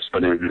Daniel's case,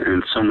 but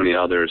in so many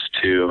others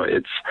too.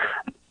 It's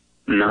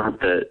not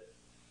that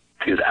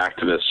these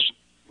activists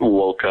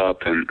woke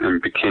up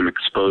and became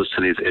exposed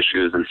to these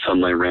issues and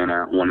suddenly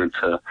wanted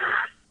to,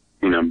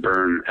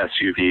 burn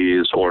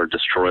SUVs or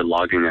destroy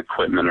logging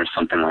equipment or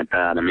something like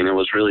that. I mean, it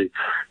was really,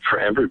 for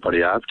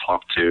everybody I've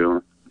talked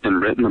to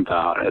and written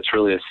about, it's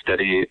really a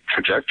steady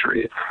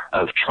trajectory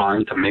of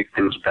trying to make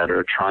things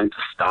better, trying to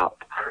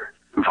stop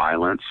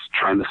violence,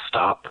 trying to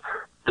stop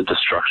the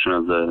destruction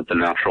of the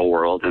natural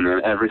world, and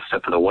then every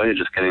step of the way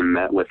just getting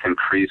met with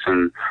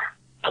increasing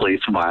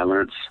police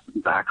violence,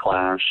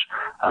 backlash,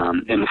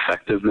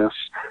 ineffectiveness,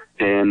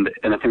 and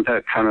I think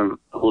that kind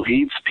of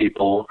leads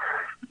people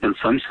in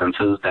some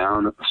senses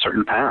down a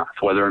certain path,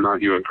 whether or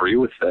not you agree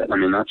with it. I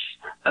mean,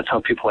 that's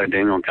how people like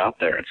Daniel got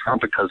there. It's not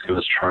because he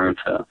was trying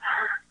to,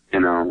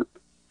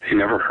 he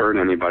never hurt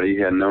anybody.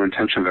 He had no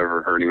intention of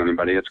ever hurting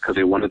anybody. It's because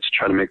he wanted to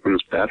try to make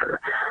things better,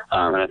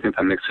 and I think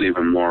that makes it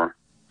even more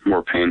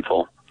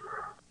painful.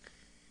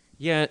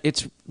 Yeah,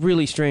 it's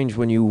really strange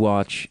when you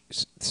watch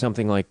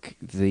something like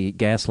the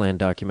Gasland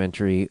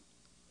documentary,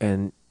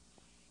 and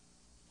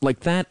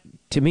like that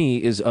to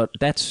me is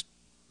that's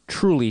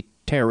truly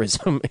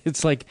terrorism.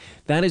 It's like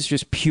that is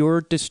just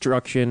pure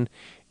destruction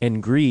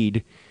and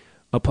greed,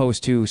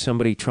 opposed to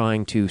somebody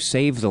trying to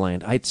save the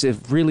land. It's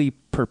really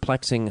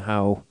perplexing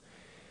how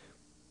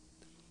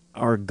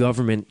our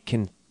government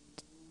can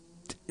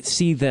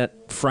see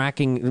that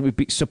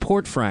fracking,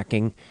 support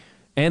fracking.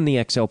 And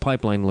the XL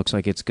pipeline looks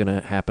like it's going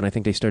to happen. I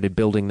think they started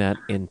building that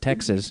in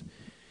Texas.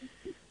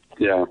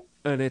 Yeah.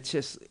 And it's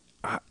just,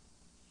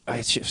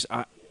 and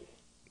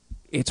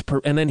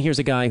then here's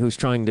a guy who's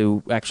trying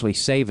to actually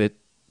save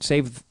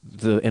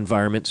the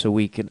environment so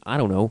we can, I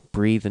don't know,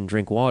 breathe and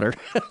drink water.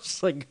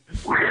 It's like.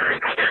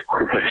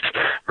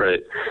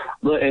 Right.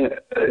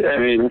 I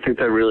mean, I think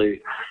that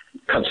really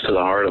cuts to the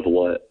heart of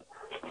what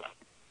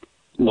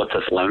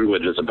this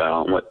language is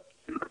about, what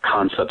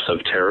concepts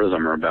of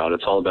terrorism are about.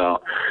 It's all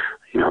about,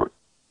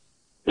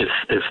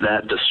 if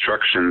that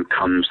destruction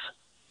comes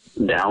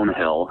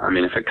downhill, I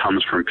mean, if it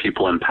comes from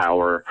people in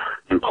power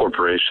and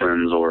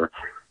corporations or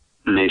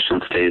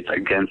nation states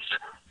against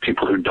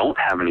people who don't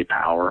have any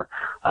power,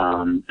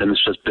 then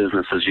it's just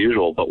business as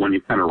usual. But when you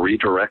kind of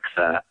redirect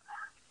that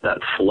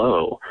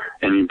flow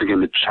and you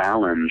begin to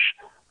challenge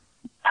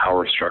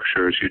power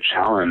structures, you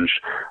challenge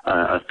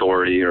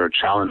authority or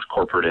challenge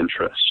corporate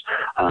interests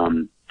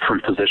from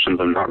positions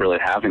of not really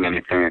having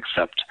anything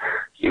except,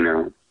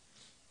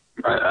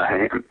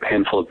 a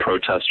handful of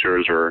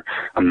protesters or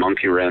a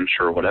monkey wrench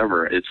or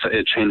whatever. It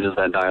changes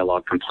that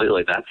dialogue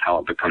completely. That's how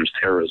it becomes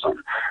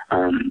terrorism.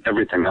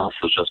 Everything else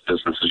is just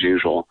business as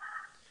usual.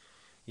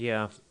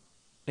 Yeah.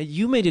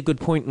 You made a good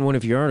point in one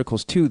of your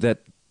articles, too,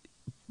 that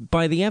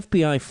by the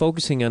FBI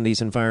focusing on these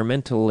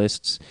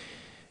environmentalists,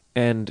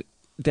 and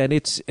that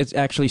it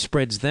actually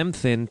spreads them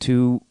thin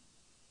to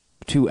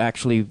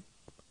actually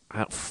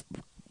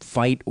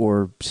fight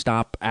or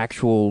stop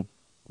actual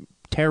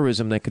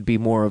terrorism that could be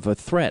more of a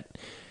threat.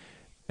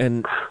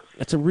 And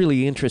that's a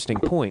really interesting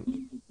point.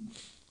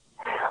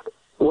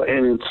 Well,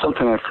 and it's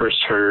something I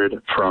first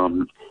heard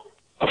from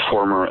a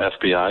former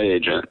FBI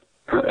agent,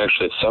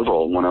 actually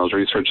several, when I was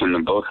researching the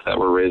book, that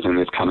were raising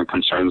these kind of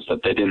concerns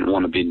that they didn't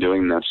want to be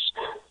doing this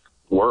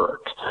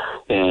work.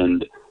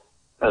 And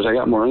as I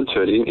got more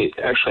into it,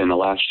 actually in the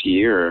last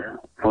year,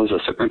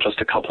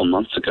 just a couple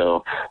months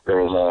ago, there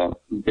was a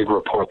big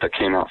report that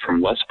came out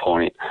from West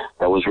Point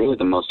that was really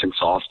the most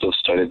exhaustive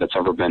study that's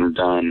ever been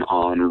done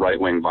on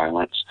right-wing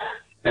violence.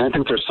 And I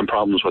think there's some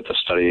problems with the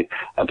study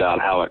about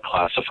how it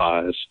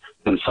classifies,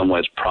 in some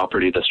ways,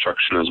 property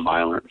destruction as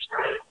violence.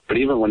 But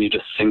even when you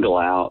just single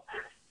out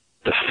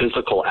the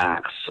physical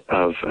acts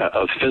of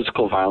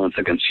physical violence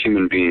against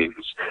human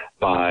beings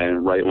by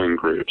right-wing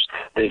groups,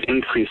 they've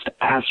increased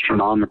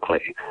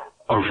astronomically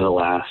over the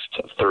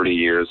last 30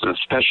 years, and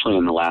especially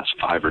in the last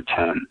 5 or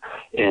 10.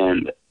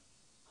 And,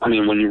 I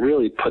mean, when you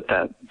really put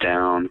that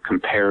down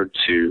compared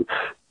to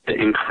the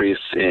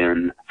increase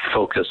in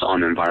focus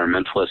on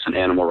environmentalists and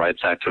animal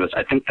rights activists,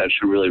 I think that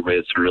should really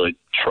raise some really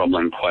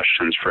troubling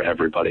questions for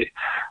everybody.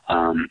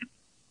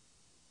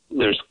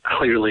 There's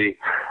clearly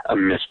a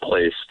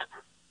misplaced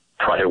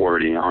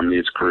priority on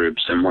these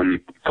groups, and when you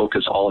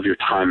focus all of your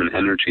time and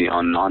energy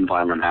on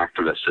nonviolent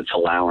activists, it's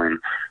allowing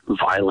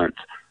violent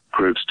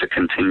groups to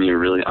continue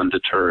really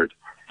undeterred.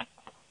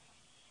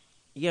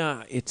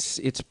 Yeah,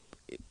 it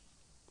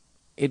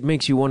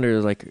makes you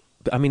wonder, like,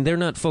 I mean, they're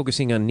not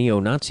focusing on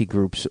neo-Nazi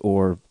groups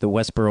or the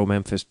Westboro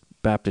Memphis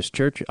Baptist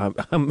Church,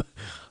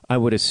 I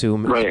would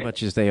assume, right, as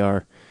much as they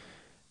are.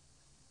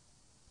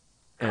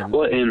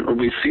 Well, and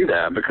we see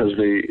that because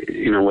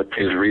with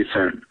these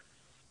recent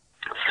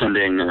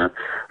sending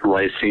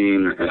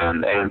ricin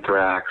and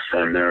anthrax,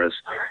 and there's,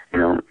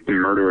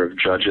 murder of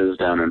judges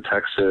down in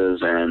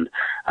Texas and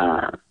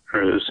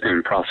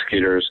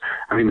prosecutors.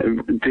 I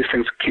mean, these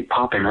things keep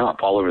popping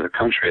up all over the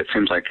country. It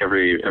seems like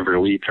every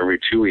week, every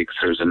 2 weeks,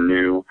 there's a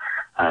new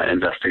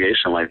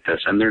investigation like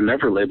this, and they're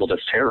never labeled as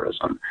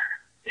terrorism,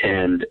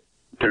 and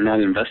they're not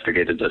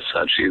investigated as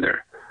such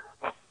either.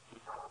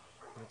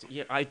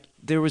 Yeah,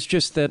 there was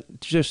just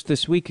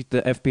this week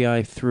the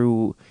FBI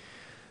threw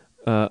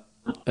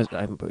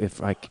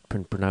if I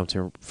can pronounce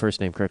her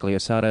first name correctly,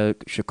 Asada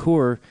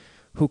Shakur,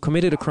 who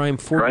committed a crime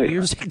 40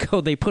 years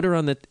ago. They put her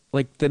on the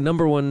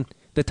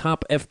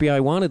top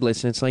FBI wanted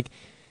list, and it's like,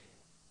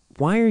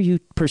 why are you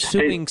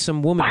pursuing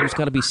some woman who's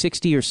got to be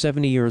 60 or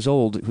 70 years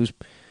old? Who's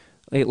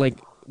like,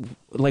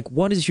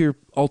 what is your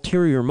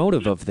ulterior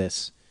motive of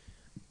this?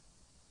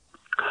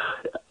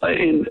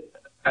 And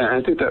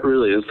I think that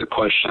really is the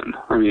question.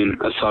 I mean,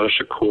 Asada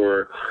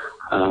Shakur,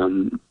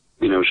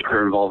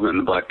 her involvement in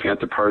the Black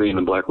Panther Party and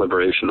the Black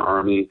Liberation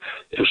Army,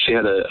 she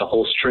had a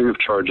whole string of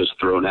charges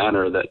thrown at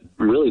her that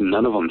really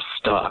none of them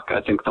stuck. I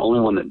think the only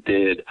one that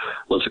did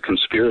was a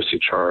conspiracy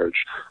charge.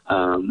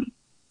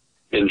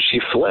 And she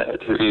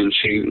fled. And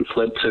she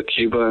fled to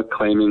Cuba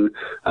claiming,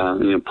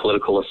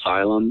 political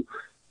asylum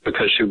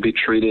because she would be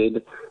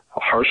treated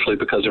harshly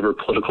because of her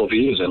political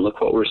views. And look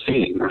what we're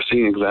seeing. We're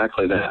seeing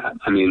exactly that.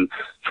 I mean,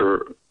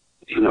 for,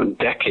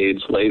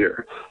 decades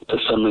later, to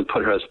suddenly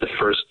put her as the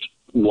first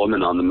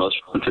woman on the most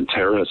wanted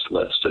terrorist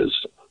list is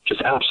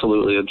just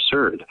absolutely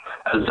absurd.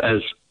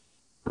 As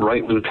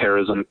right-wing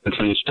terrorism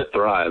continues to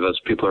thrive, as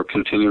people are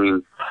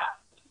continuing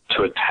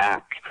to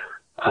attack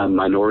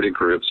minority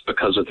groups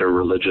because of their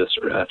religious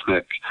or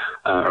ethnic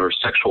or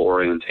sexual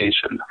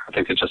orientation, I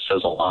think it just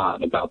says a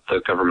lot about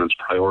the government's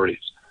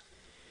priorities.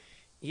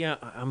 Yeah,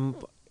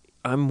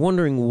 I'm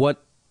wondering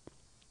what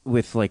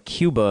with like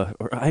Cuba,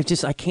 or I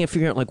can't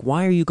figure out like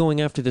why are you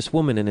going after this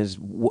woman, and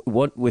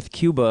what with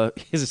Cuba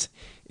is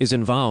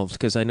involved,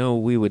 because I know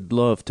we would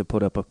love to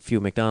put up a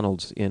few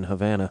McDonald's in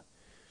Havana.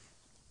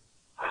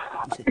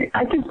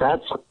 I think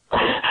that's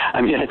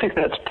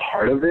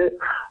part of it.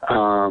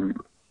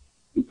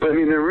 But I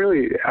mean,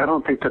 I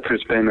don't think that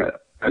there's been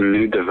a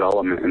new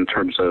development in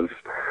terms of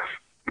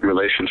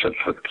relationships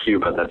with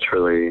Cuba that's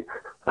really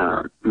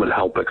would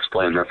help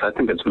explain this. I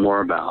think it's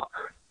more about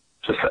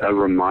just a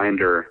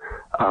reminder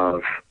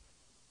of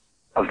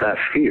that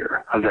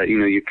fear, of that,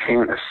 you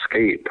can't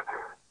escape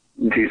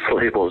these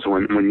labels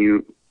when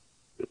you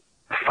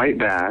fight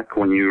back,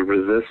 when you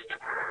resist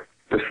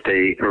the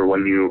state, or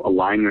when you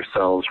align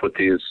yourselves with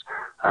these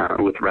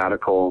with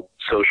radical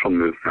social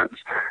movements,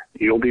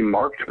 you'll be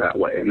marked that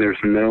way, and there's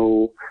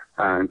no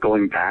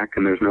going back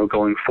and there's no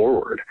going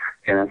forward.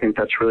 And I think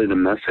that's really the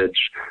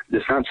message.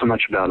 It's not so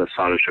much about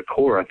Asada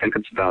Shakur. I think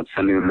it's about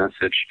sending a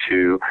message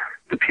to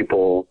the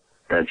people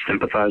that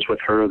sympathize with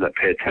her, that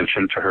pay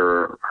attention to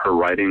her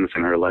writings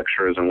and her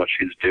lectures and what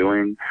she's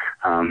doing,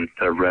 that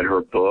have read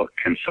her book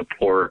and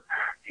support,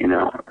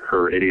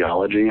 her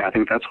ideology. I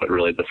think that's what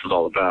really this is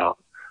all about.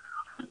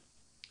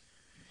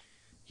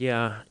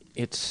 Yeah,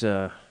 it's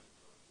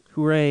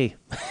hooray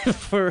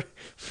for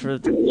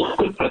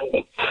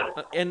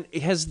and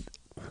has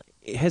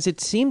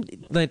it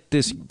seemed that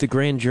the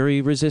grand jury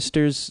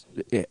resistors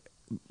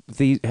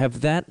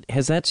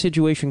has that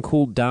situation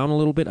cooled down a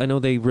little bit? I know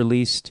they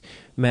released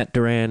Matt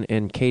Duran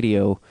and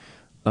Cadio,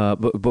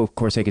 but of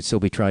course they could still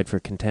be tried for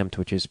contempt,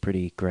 which is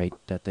pretty great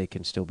that they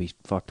can still be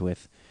fucked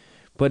with.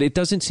 But it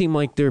doesn't seem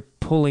like they're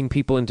pulling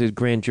people into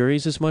grand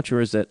juries as much,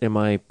 or am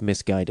I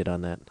misguided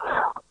on that?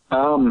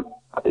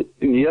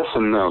 Yes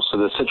and no. So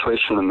the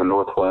situation in the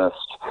Northwest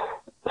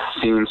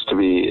seems to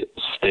be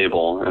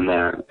stable in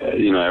that,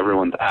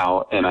 everyone's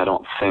out, and I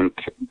don't think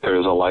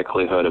there's a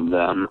likelihood of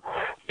them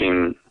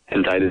being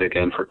indicted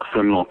again for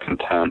criminal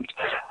contempt,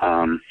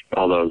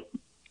 although,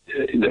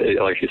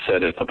 like you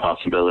said, it's a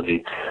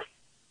possibility.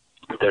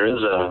 There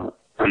is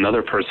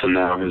another person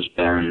now who's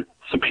been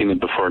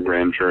subpoenaed before a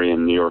grand jury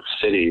in New York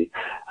City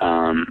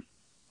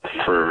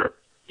for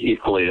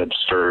equally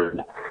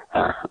absurd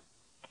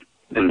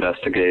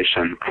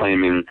investigation,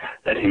 claiming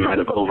that he might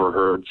have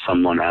overheard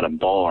someone at a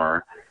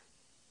bar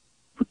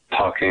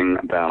talking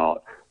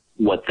about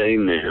what they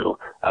knew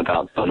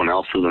about someone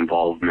else's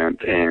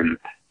involvement in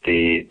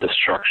the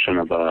destruction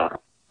of I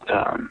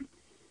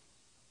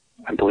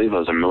believe it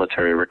was a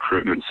military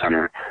recruitment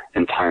center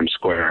in Times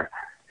Square.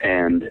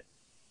 And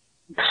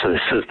so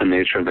this is the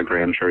nature of the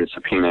grand jury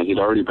subpoena. He'd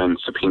already been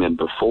subpoenaed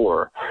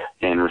before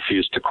and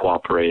refused to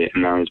cooperate,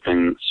 and now he's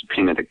been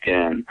subpoenaed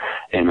again.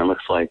 And it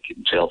looks like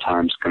jail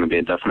time's going to be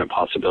a definite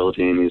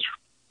possibility, and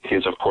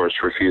he's of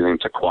course refusing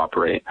to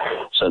cooperate.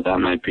 So that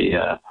might be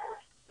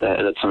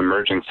that's an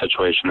emerging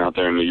situation out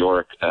there in New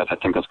York that I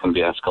think is going to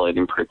be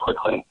escalating pretty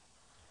quickly.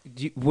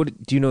 Do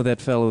you know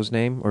that fellow's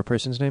name or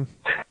person's name?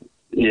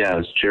 Yeah,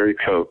 it's Jerry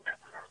Koch.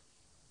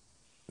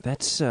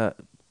 That's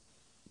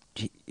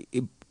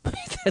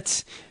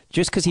that's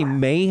just because he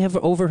may have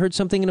overheard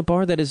something in a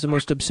bar. That is the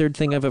most absurd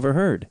thing I've ever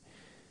heard.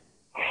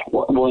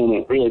 Well, and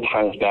it really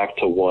ties back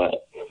to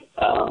what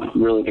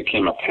really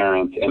became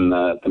apparent in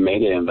the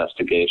Mayday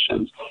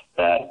investigations,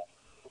 that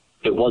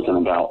it wasn't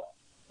about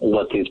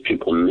what these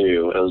people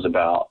knew. It was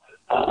about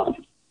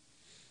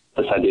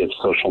this idea of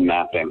social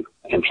mapping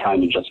and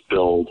trying to just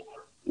build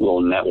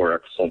little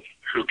networks of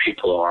who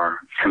people are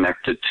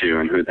connected to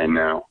and who they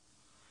know.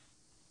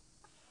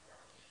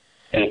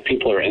 And if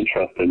people are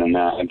interested in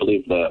that, I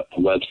believe the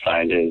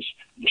website is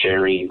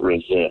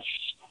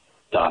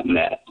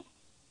jerryresists.net.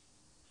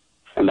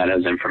 and that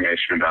has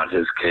information about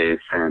his case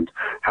and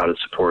how to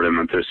support him.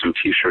 And there's some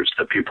T-shirts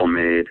that people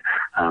made.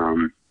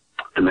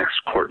 The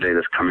next court date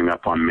is coming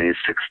up on May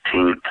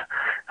 16th.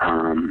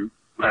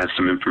 I have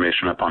some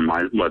information up on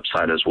my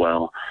website as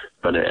well,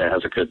 but it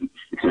has a good,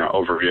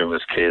 overview of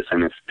his case.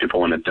 And if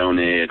people want to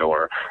donate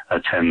or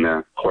attend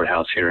the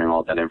courthouse hearing,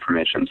 all that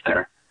information's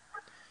there.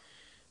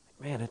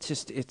 Man,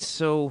 it's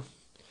so,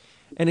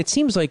 and it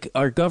seems like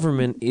our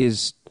government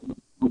is,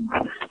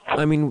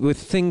 with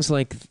things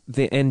like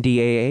the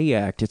NDAA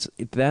Act,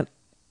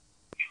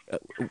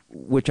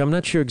 which I'm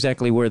not sure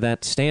exactly where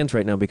that stands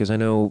right now, because I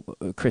know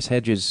Chris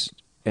Hedges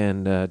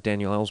and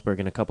Daniel Ellsberg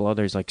and a couple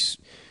others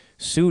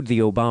sued the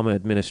Obama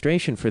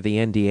administration for the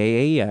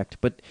NDAA Act.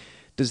 But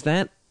does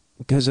that,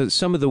 because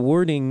some of the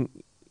wording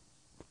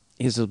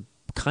is a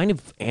kind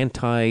of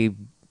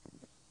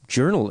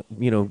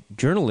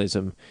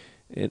journalism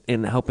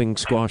in helping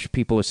squash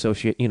people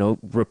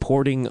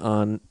reporting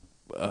on,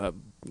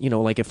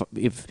 like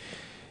if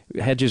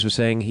Hedges was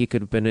saying he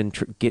could have been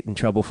get in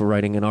trouble for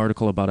writing an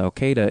article about Al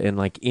Qaeda and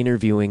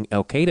interviewing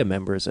Al Qaeda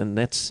members, and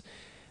that's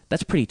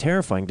pretty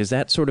terrifying. Does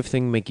that sort of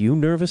thing make you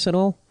nervous at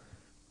all?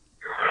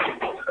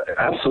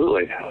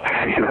 Absolutely.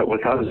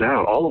 Without a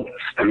doubt, all of this.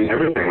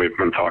 Everything we've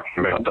been talking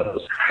about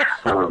does.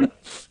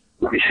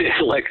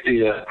 Like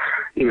the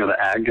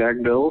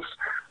ag-gag bills.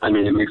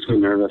 It makes me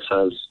nervous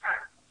as,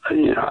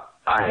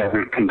 I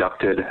haven't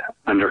conducted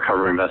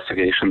undercover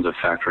investigations of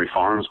factory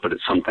farms, but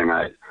it's something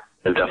I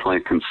have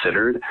definitely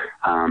considered.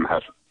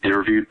 Have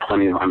interviewed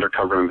plenty of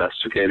undercover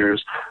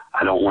investigators.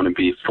 I don't want to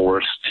be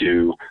forced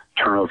to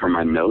turn over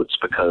my notes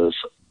because,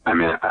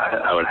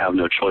 I would have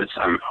no choice.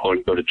 I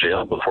would go to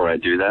jail before I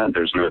do that.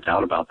 There's no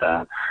doubt about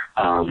that.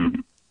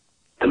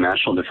 The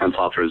National Defense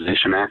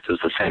Authorization Act is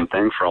the same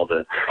thing for all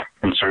the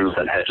concerns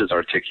that Hedges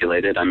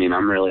articulated.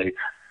 The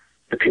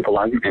people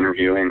I'm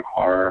interviewing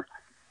are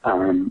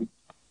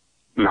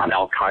not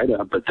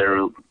Al-Qaeda, but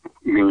they're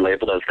being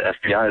labeled as the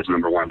FBI's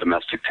 #1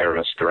 domestic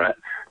terrorist threat,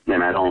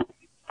 and I don't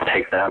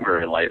take that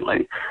very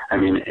lightly.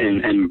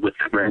 And with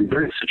the grand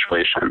jury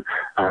situation,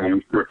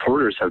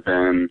 reporters have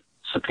been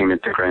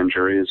subpoenaed to grand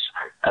juries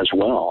as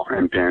well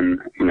and been,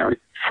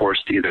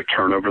 forced to either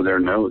turn over their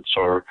notes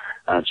or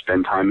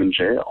spend time in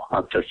jail,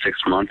 up to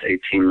 6 months,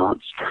 18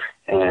 months.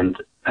 And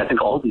I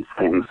think all these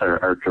things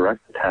are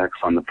direct attacks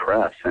on the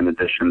press in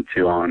addition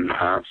to on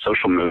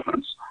social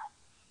movements.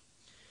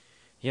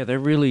 Yeah, they're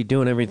really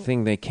doing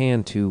everything they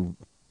can to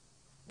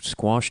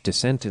squash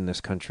dissent in this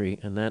country,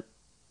 and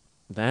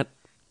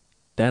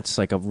that's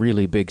like a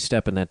really big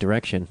step in that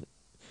direction.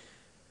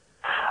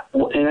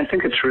 Well, and I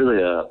think it's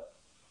really a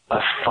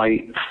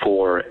fight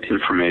for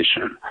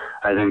information.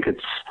 I think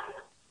it's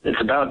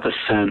about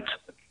dissent,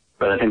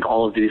 but I think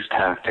all of these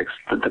tactics,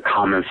 the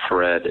common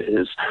thread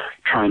is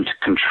trying to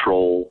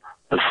control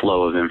the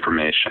flow of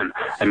information.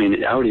 I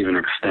would even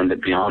extend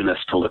it beyond this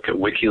to look at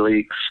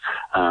WikiLeaks,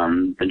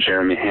 the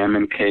Jeremy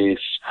Hammond case,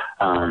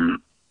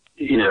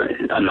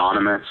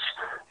 Anonymous,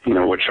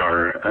 which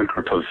are a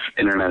group of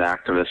internet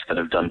activists that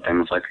have done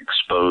things like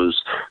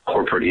expose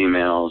corporate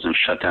emails and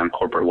shut down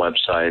corporate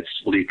websites,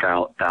 leak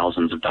out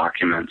thousands of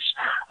documents.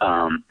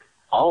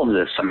 All of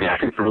this, I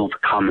think the real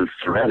common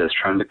thread is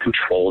trying to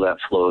control that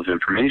flow of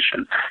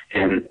information.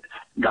 And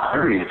the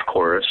irony, of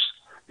course,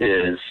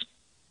 is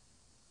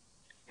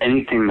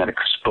anything that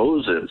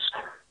exposes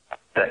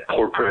that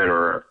corporate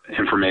or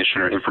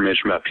information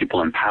about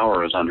people in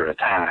power is under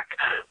attack.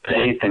 But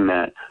anything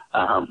that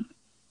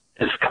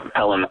is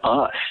compelling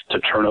us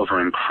to turn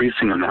over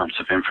increasing amounts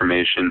of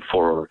information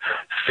for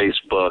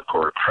Facebook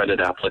or credit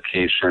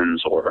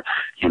applications or,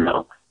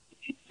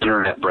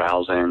 internet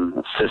browsing,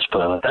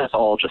 CISPA, that's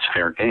all just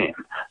fair game.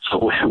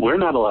 So we're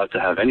not allowed to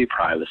have any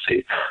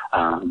privacy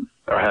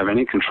or have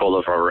any control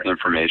of our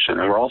information.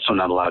 And we're also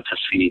not allowed to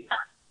see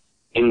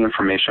any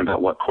information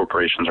about what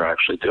corporations are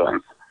actually doing.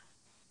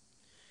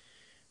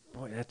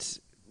 Boy,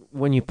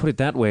 when you put it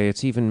that way,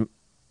 it's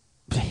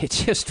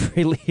just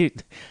really,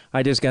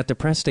 I just got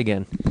depressed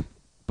again.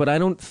 But I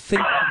don't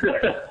think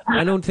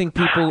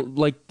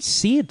people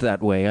see it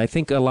that way. I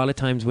think a lot of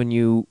times when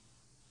you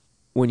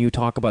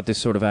talk about this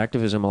sort of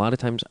activism, a lot of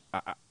times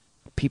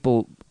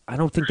people, I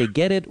don't think they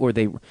get it, or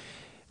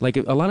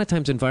a lot of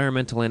times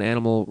environmental and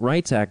animal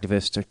rights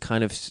activists are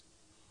kind of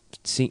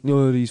seeing,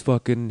 these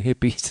fucking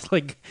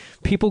hippies.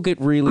 People get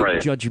really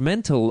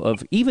judgmental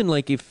of, even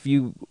if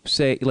you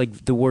say,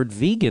 the word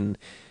vegan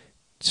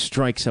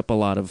strikes up a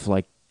lot of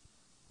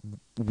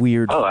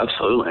weird. Oh,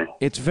 absolutely.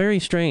 It's very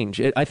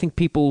strange. I think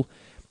people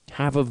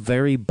have a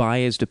very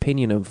biased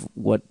opinion of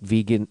who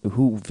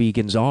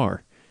vegans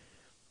are.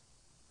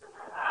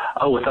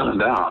 Oh, without a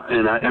doubt.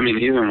 And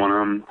even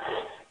when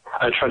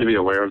I try to be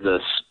aware of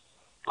this,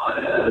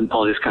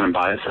 all these kind of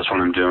biases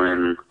when I'm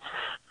doing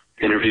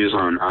interviews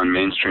on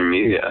mainstream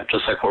media,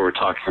 just like what we're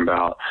talking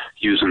about,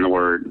 using the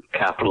word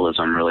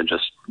capitalism really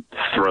just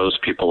throws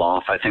people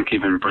off. I think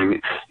even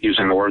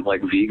using a word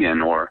like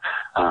vegan or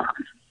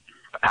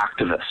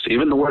activist,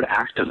 even the word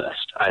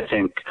activist, I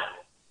think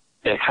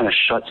it kind of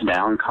shuts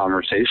down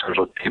conversations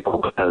with people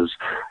because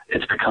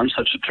it's become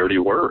such a dirty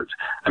word.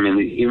 I mean,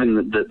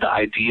 even the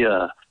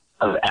idea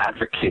of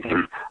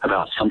advocating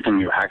about something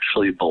you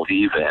actually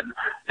believe in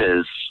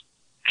is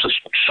just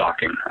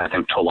shocking, I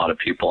think, to a lot of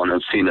people, and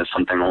it's seen as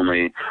something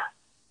only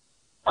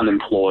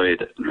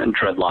unemployed and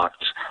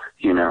dreadlocked,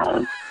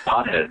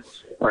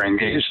 potheads are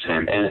engaged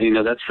in.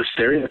 And, that's the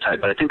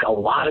stereotype. But I think a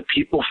lot of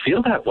people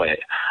feel that way.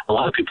 A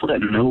lot of people that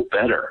know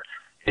better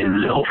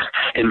and know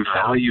and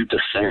value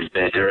dissent,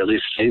 or at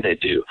least say they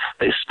do,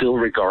 they still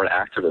regard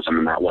activism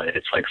in that way.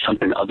 It's like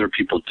something other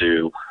people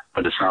do,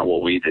 but it's not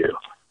what we do.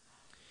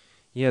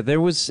 Yeah, it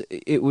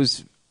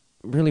was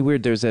really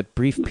weird. There's that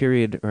brief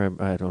period, or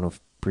I don't know if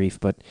brief,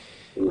 but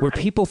where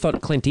people thought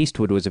Clint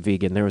Eastwood was a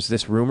vegan. There was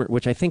this rumor,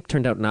 which I think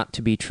turned out not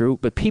to be true,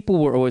 but people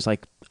were always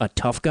like, a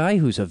tough guy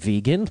who's a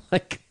vegan?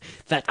 Like,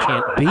 that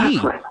can't be.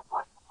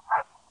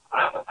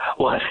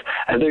 Well,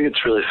 I think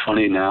it's really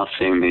funny now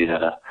seeing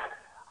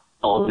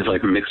all these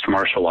like mixed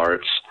martial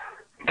arts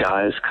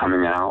guys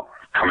coming out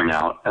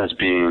as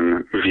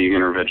being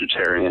vegan or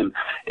vegetarian,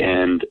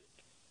 and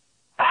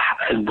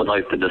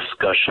like the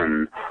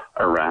discussion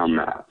around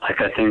that.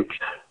 Like, I think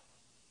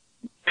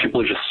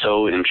people are just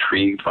so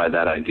intrigued by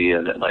that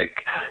idea that,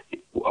 like,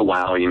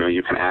 wow,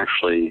 you can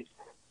actually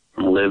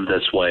live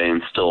this way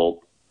and still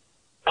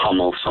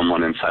pummel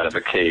someone inside of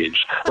a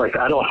cage. Like,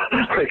 I don't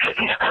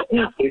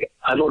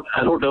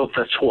know if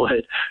that's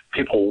what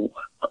people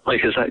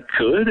like. Is that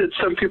good in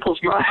some people's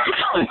minds?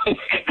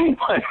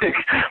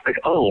 like,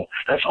 oh,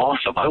 that's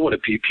awesome. I want to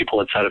beat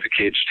people inside of a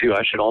cage too.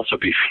 I should also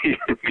be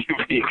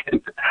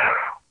vegan.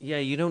 Yeah,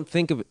 you don't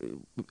think of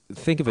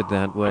it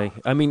that way.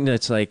 I mean,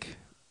 it's like,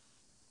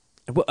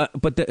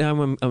 but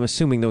I'm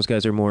assuming those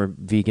guys are more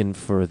vegan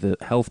for the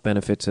health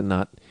benefits and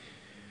not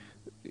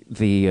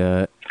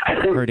the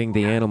hurting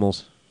the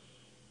animals.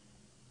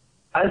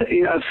 I've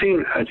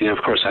seen, of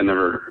course, I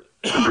never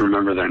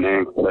remember their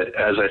name, but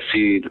as I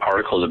see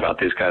articles about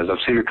these guys, I've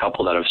seen a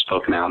couple that have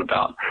spoken out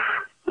about,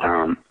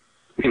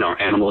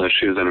 animal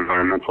issues and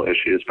environmental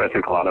issues, but I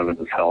think a lot of it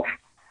is health.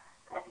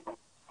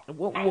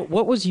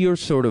 What was your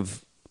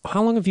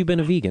how long have you been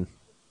a vegan?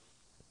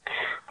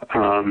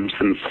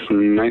 Since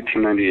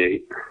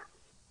 1998.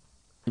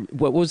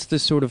 What was the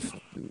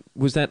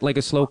was that like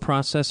a slow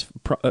process,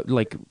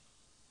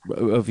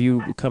 of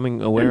you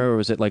becoming aware, or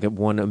was it like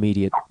one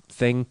immediate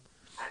thing?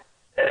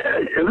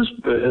 It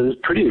was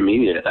pretty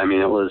immediate. I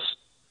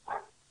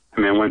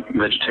went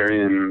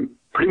vegetarian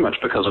pretty much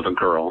because of a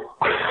girl.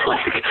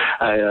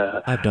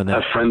 I've done that.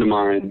 A friend of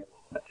mine.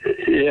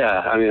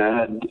 Yeah, I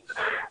had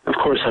a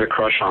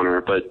crush on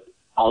her, but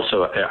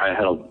also I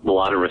had a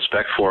lot of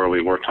respect for her.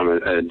 We worked on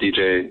a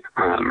DJ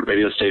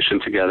radio station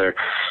together,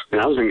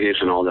 and I was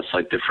engaged in all this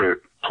like different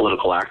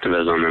political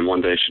activism. And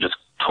one day she just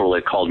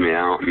totally called me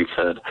out and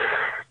said,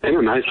 in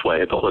a nice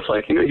way, but was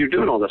like, you're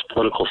doing all this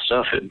political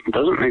stuff. It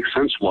doesn't make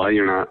sense why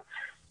you're not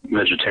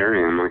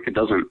vegetarian. Like, it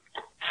doesn't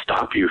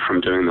stop you from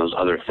doing those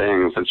other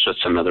things. It's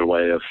just another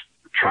way of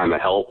trying to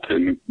help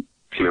and,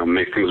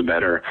 make things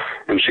better.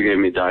 And she gave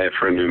me Diet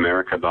for a New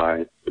America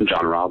by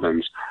John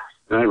Robbins.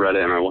 And I read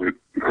it and I went,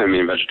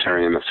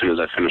 vegetarian as soon as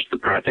I finished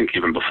I think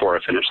even before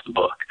I finished the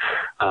book.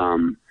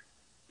 And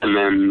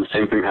then the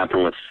same thing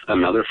happened with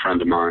another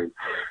friend of mine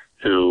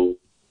who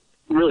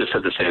really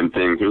said the same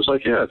thing. He was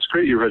like, yeah, it's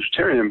great you're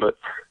vegetarian, but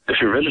if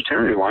you're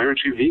vegetarian, why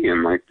aren't you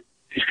vegan? Like,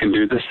 you can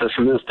do this, this,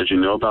 and this. Did you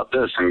know about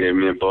this? And gave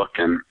me a book,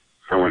 and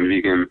I went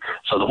vegan.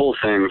 So the whole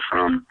thing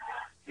from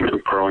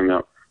growing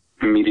up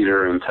meat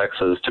eater in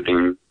Texas to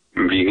being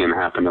vegan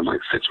happened in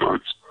like 6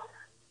 months.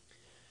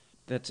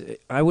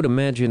 I would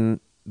imagine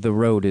the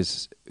road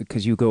is,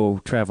 because you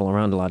travel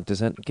around a lot, does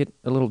that get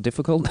a little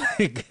difficult?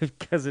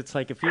 Because it's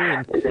like if you're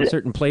in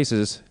certain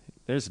places,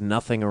 there's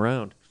nothing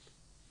around.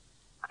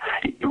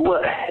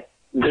 Well,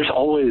 there's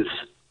always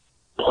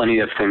plenty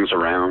of things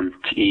around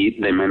to eat.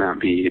 They may not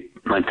be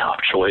my top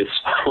choice.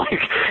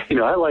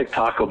 I like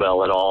Taco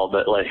Bell at all,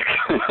 but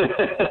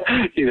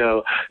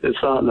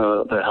it's not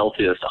the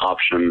healthiest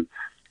option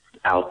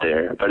out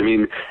there. But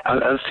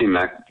I've seen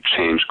that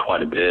change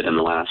quite a bit in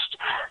the last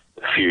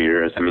few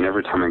years.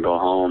 Every time I go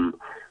home,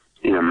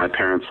 my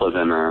parents live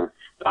in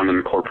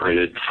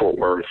unincorporated Fort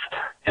Worth,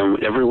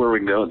 and everywhere we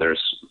go,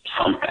 there's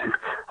something.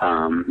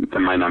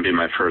 It might not be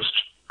my first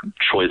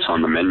choice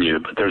on the menu,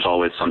 but there's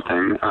always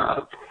something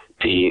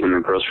to eat. In the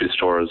grocery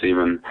stores,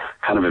 even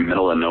kind of in the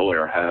middle of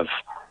nowhere, have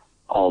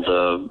all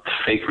the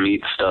fake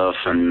meat stuff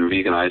and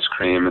vegan ice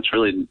cream. It's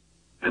really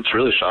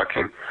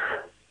shocking.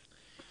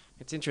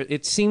 It's interesting.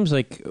 It seems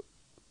like,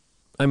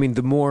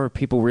 the more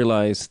people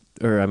realize,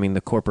 or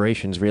the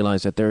corporations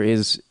realize that there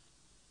is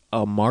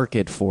a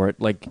market for it.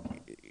 Like,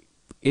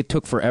 it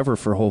took forever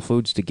for Whole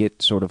Foods to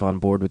get sort of on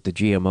board with the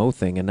GMO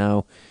thing, and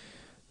now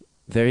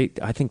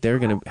I think they're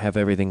going to have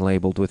everything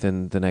labeled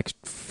within the next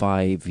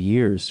 5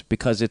 years,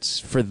 because it's,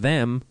 for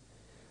them,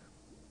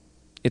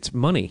 it's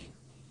money.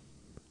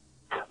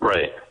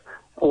 Right.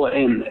 Well,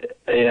 and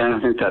I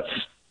think that's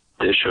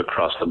the issue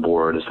across the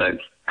board, is that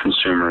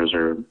consumers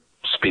are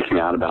speaking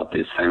out about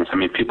these things.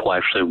 People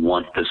actually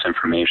want this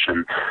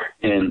information.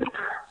 And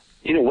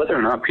whether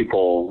or not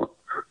people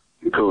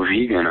go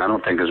vegan, I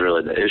don't think is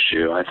really the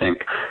issue. I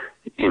think,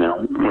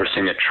 we're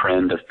seeing a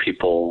trend of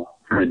people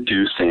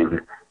reducing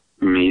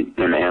meat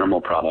and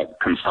animal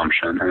product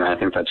consumption, and I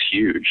think that's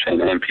huge.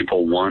 And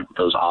people want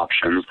those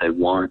options. They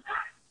want,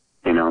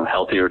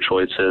 healthier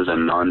choices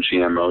and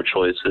non-GMO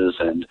choices.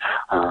 And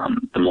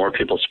the more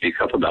people speak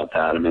up about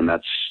that, I mean,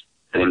 the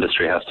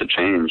industry has to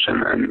change,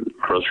 and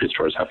grocery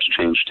stores have to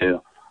change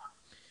too.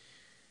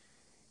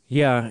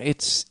 Yeah,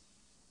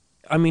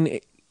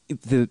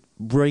 the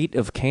rate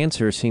of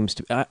cancer seems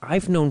to...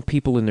 I've known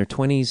people in their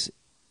 20s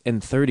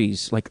and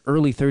 30s, like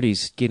early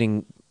 30s,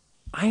 getting...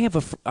 I have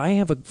a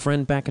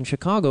friend back in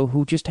Chicago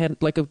who just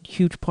had like a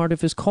huge part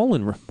of his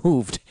colon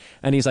removed,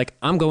 and he's like,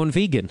 I'm going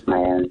vegan.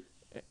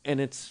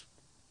 And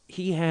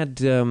he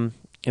had,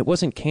 it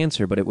wasn't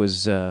cancer, but it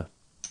was, I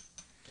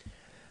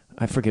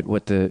forget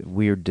what the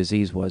weird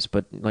disease was,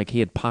 but like he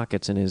had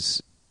pockets in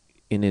his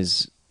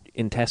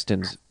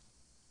intestines.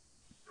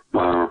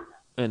 Wow.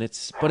 And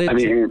the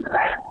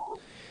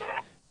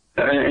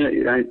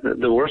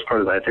worst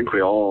part is I think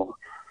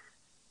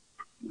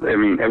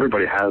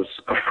everybody has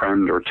a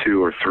friend or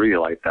two or three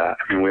like that.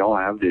 I mean, we all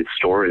have these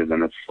stories,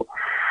 and it's,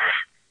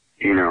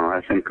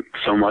 I think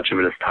so much of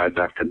it is tied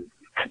back to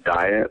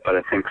diet, but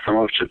I think some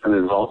of it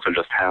is also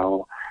just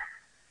how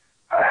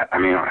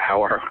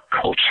our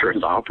culture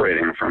is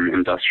operating, from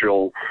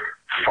industrial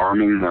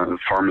farming, the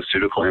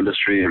pharmaceutical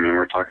industry. I mean,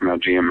 we're talking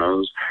about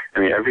GMOs. I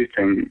mean,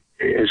 everything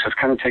is just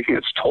kind of taking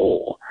its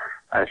toll,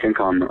 I think,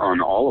 on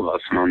all of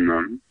us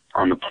and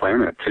on the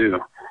planet too.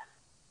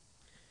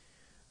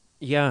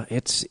 Yeah,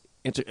 it's.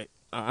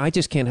 I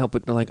just can't help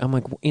it. Like, I'm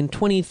like, in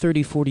 20,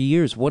 30, 40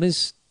 years,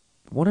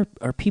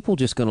 are people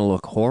just going to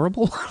look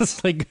horrible?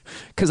 It's like,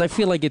 because I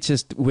feel like it's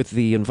just with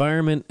the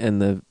environment and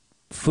the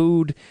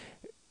food.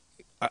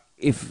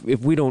 If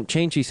we don't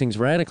change these things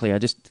radically, I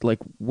just like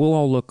we'll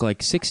all look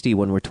like 60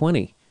 when we're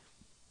 20.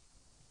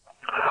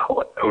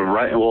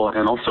 Right. Well,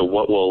 and also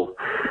what will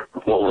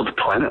the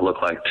planet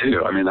look like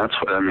too? I mean,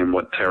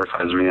 what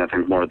terrifies me, I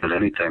think, more than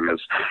anything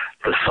is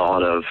the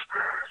thought of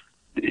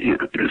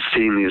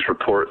seeing these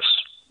reports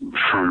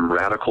from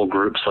radical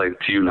groups like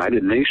the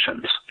United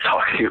Nations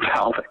talking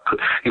about,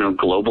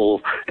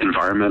 global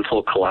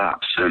environmental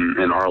collapse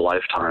in our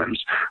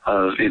lifetimes,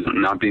 of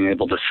not being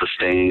able to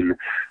sustain,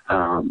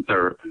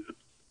 or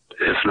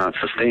if not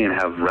sustain,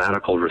 have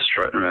radical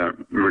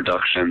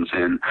reductions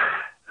in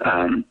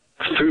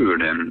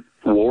food and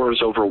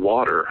wars over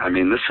water. I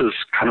mean, this is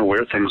kind of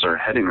where things are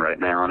heading right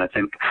now. And I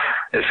think,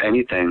 if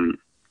anything,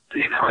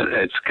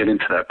 it's getting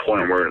to that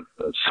point where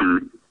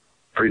some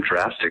pretty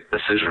drastic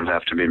decisions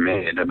have to be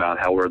made about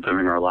how we're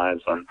living our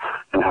lives and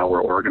how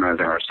we're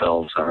organizing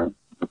ourselves as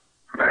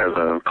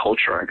a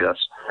culture, I guess.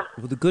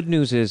 Well, the good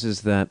news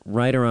is that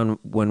right around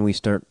when we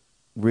start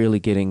really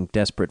getting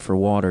desperate for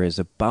water is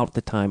about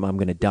the time I'm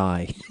going to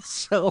die.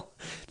 So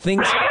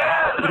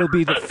it'll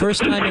be the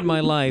first time in my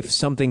life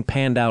something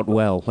panned out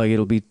well. Like,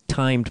 it'll be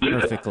timed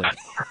perfectly.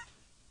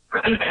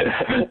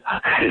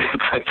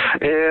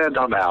 And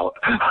I'm out.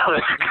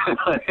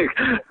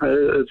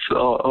 It's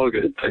all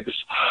good. Thanks.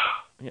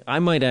 I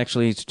might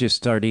actually just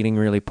start eating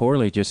really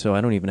poorly just so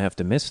I don't even have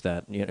to miss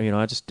that.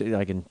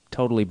 I can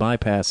totally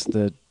bypass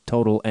the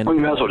total end. Well,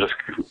 you might as well just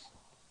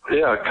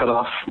cut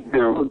off,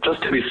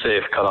 just to be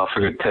safe, cut off a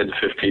good 10 to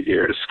 15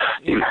 years,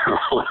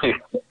 Like,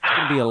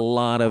 there'll be a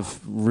lot of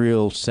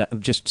real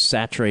just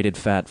saturated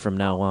fat from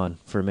now on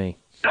for me.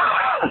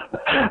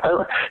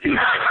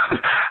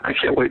 I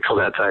can't wait till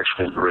that's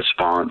actually the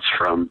response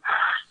from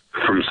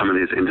some of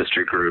these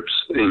industry groups,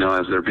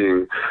 as they're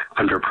being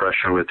under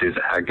pressure with these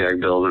ag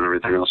bills and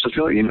everything else. Just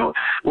feel like,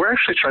 we're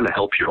actually trying to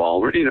help you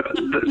all.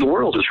 The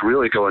world is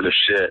really going to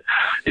shit.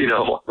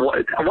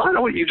 Why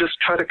don't you just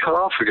try to cut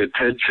off a good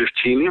 10,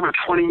 15, even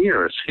 20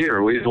 years?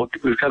 Here, we've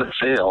got a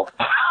sale.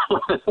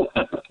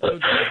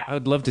 I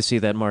would love to see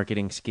that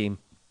marketing scheme.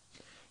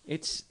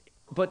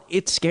 But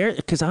it's scary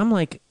because I'm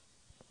like,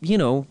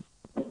 my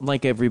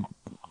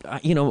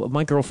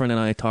girlfriend and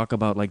I talk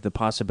about like the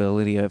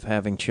possibility of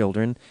having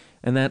children,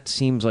 and that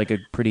seems like a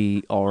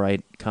pretty all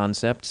right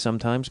concept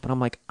sometimes, but I'm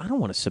like, I don't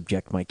want to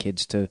subject my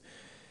kids to...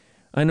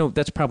 I know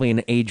that's probably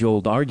an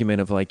age-old argument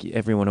of like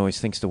everyone always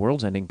thinks the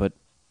world's ending, but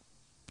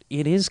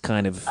it is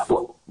kind of...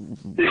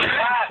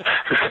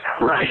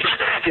 Right.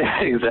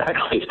 Yeah,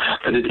 exactly.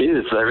 But it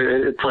is. I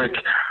mean, it's like...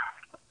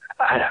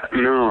 I've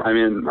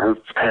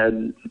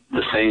had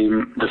the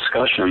same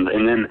discussions,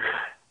 and then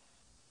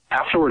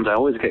afterwards I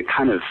always get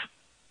kind of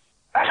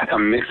a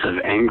mix of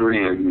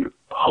angry and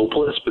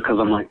hopeless, because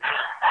I'm like,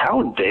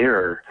 how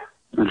dare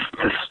this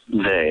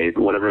they,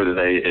 whatever the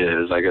they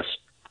is, I guess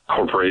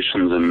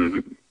corporations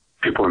and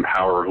people in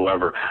power or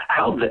whoever,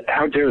 how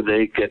dare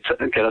they get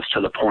us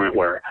to the point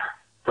where,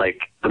 like,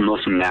 the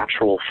most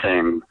natural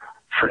thing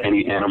for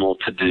any animal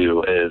to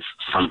do is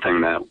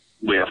something that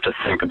we have to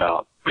think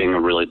about being a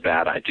really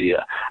bad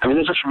idea. I mean,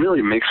 it just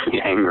really makes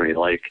me angry.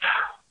 Like,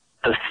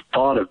 the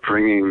thought of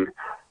bringing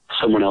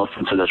someone else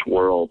into this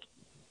world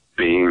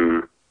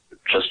being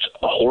just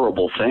a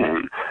horrible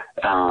thing.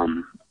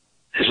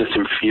 is just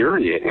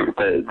infuriating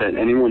that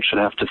anyone should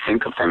have to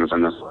think of things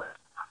in this way.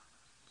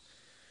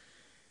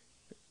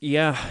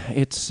 Yeah,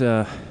 it's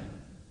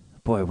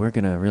boy, we're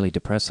gonna really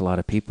depress a lot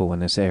of people when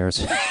this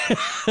airs.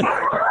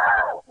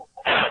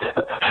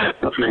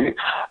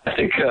 I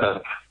think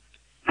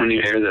when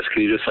you hear this,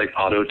 can you just like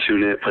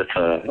auto-tune it with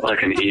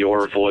like an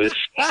Eeyore voice?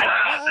 Is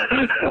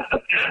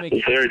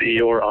there an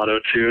Eeyore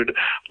auto-tune?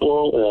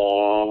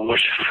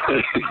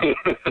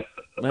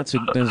 That's a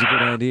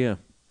good idea.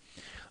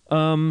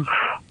 Well,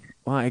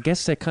 I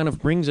guess that kind of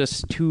brings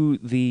us to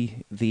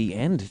the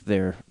end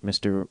there,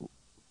 Mr.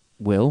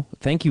 Will.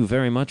 Thank you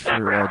very much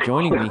for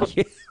joining me.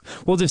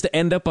 We'll just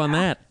end up on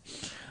that.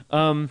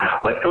 And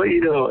I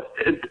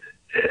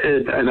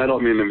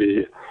don't mean to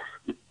be,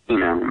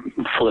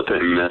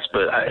 flippant in this,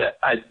 but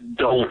I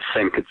don't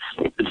think it's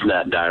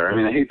that dire. I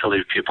mean, I hate to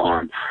leave people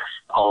on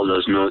all of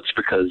those notes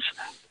because,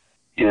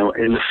 in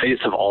the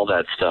face of all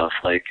that stuff,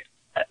 like,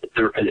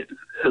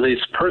 at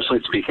least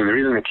personally speaking, the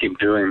reason I keep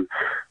doing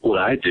what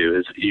I do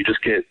is you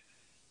just get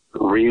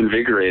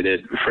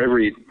reinvigorated. For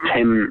every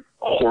 10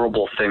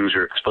 horrible things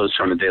you're exposed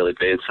to on a daily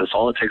basis,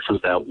 all it takes is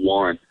that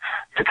one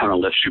to kind of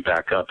lift you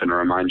back up and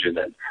remind you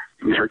that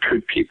there are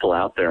good people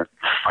out there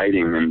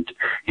fighting and,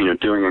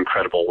 doing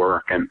incredible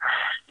work. And,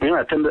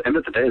 at the end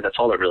of the day, that's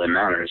all that really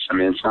matters. I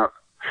mean, it's not,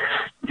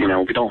 you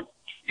don't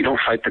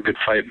fight the good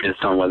fight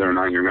based on whether or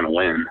not you're going to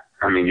win.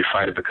 I mean, you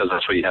fight it because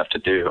that's what you have to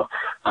do.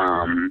 So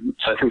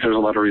I think there's a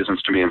lot of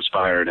reasons to be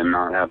inspired and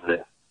not have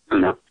the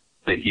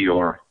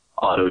Eeyore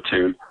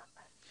auto-tune.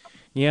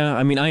 Yeah,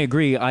 I mean, I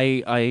agree.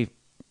 I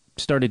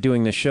started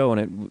doing this show,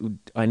 and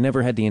I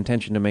never had the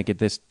intention to make it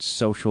this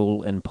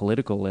social and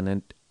political,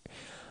 and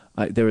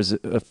there was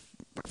a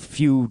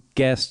few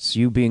guests,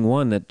 you being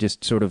one, that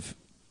just sort of,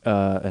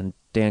 and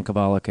Dan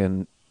Kovalik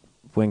and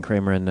Wayne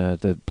Kramer and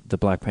the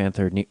Black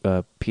Panther,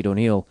 Pete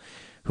O'Neill,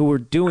 who were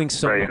doing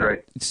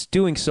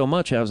doing so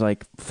much. I was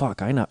like,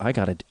 fuck,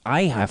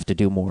 I have to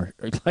do more.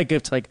 Like,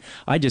 it's like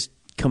I just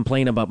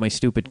complain about my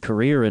stupid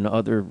career and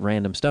other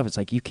random stuff. It's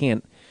like, you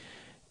can't.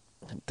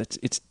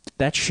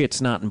 That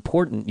shit's not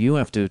important. You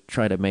have to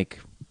try to make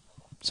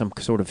some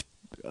sort of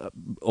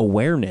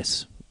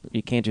awareness.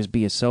 You can't just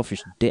be a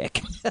selfish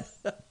dick.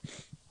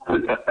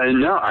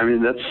 No, I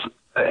mean, that's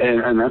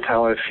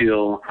how I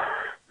feel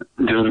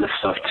doing this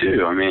stuff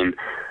too. I mean,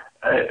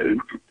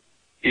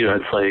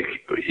 it's like,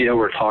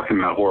 we're talking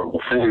about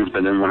horrible things,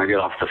 but then when I get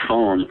off the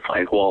phone, it's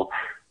like, well,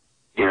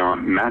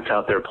 Matt's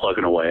out there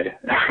plugging away.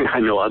 I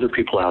know other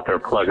people out there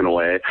plugging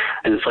away.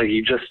 And it's like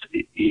you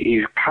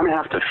kind of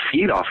have to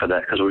feed off of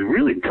that because we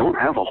really don't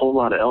have a whole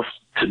lot else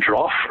to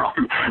draw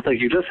from. Like,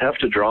 you just have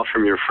to draw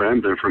from your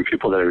friends and from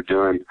people that are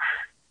doing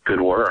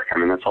good work. I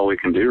mean, that's all we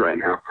can do right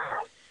now.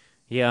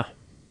 Yeah.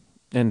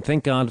 And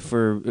thank God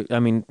for, I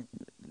mean,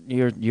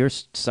 your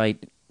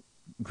site,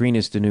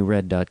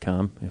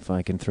 greenisthenewred.com, if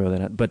I can throw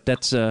that out. But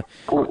that's... Well,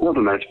 that's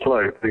a nice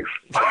plug. Thanks.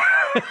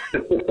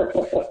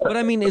 But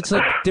I mean, it's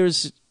like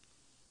there's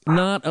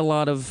not a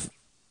lot of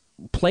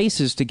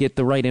places to get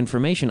the right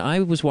information. I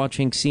was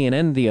watching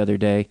CNN the other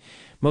day,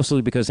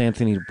 mostly because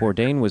Anthony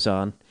Bourdain was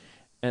on,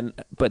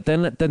 but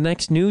then the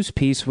next news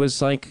piece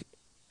was like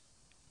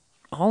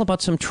all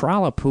about some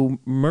trollop who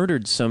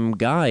murdered some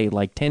guy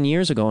like 10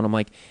 years ago, and I'm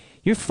like,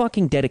 you're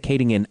fucking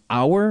dedicating an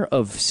hour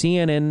of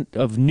CNN,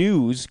 of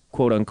news,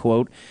 quote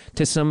unquote,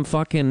 to some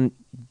fucking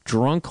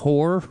drunk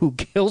whore who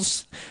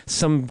kills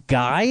some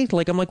guy?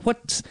 Like, I'm like,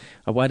 what?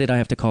 Why did I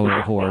have to call her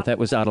a whore? That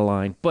was out of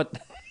line. But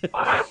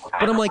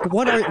I'm like,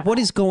 what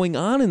is going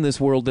on in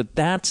this world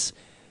that's,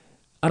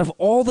 out of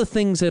all the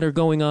things that are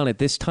going on at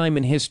this time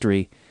in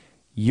history,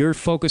 you're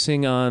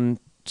focusing on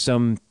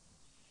some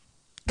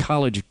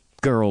college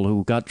girl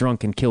who got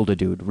drunk and killed a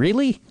dude?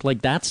 Really?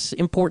 Like, that's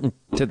important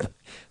to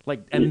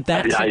and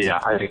that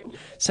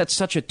sets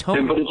such a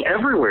tone. But it's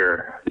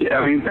everywhere.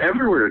 I mean,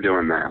 everywhere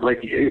doing that.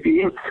 Like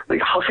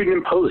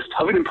Huffington Post.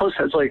 Huffington Post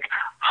has like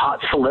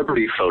hot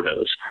celebrity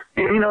photos,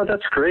 and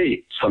that's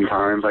great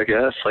sometimes, I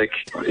guess. Like,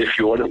 if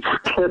you want to,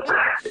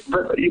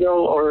 but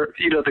or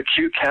the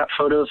cute cat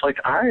photos. Like,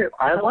 I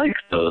like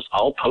those.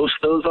 I'll post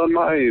those on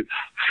my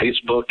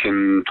Facebook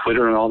and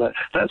Twitter and all that.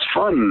 That's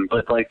fun,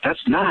 but like that's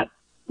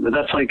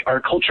like,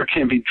 our culture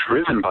can't be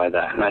driven by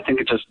that, and I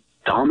think it just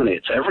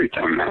dominates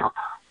everything now.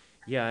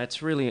 Yeah,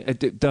 it's really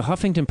the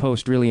Huffington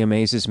Post really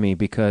amazes me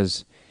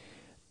because,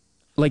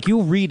 like,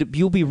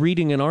 you'll be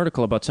reading an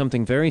article about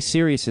something very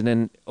serious, and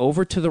then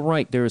over to the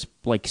right there's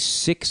like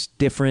 6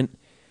 different,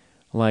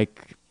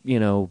 like,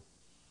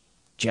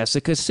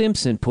 Jessica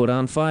Simpson put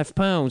on 5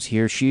 pounds.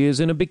 Here she is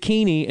in a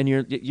bikini, and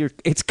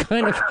it's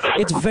kind of,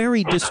 it's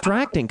very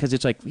distracting because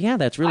it's like, yeah,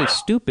 that's really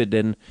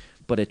stupid,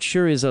 but it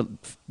sure is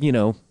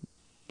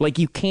like,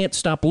 you can't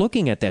stop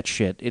looking at that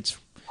shit. It's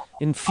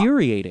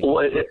infuriating.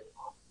 Well,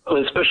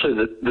 especially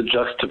the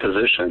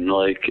juxtaposition.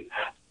 Like,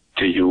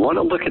 do you want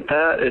to look at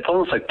that? It's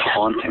almost like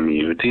taunting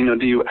you.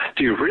 Do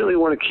you really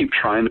want to keep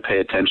trying to pay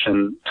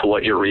attention to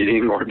what you're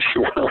reading, or do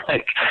you want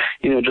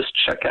to just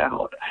check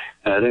out?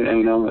 And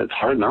it's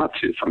hard not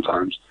to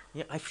sometimes.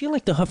 Yeah, I feel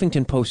like the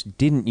Huffington Post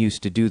didn't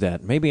used to do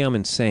that. Maybe I'm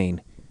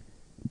insane.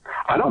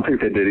 I don't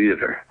think they did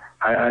either.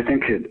 I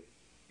think it,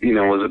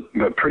 was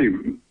a pretty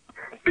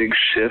big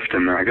shift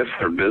in I guess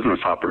their business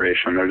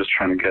operation. They're just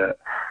trying to get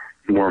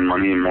more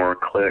money, more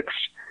clicks.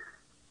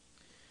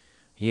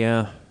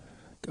 Yeah,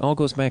 it all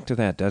goes back to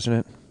that, doesn't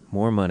it?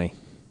 More money.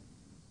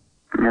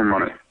 More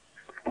money.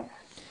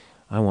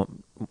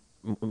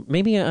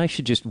 Maybe I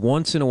should just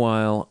once in a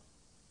while,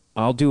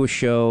 I'll do a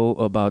show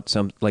about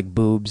some like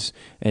boobs,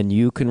 and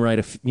you can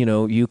write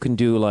you can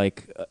do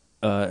like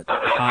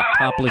hot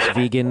topless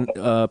vegan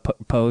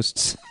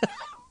posts.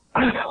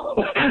 I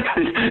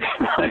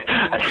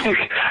think.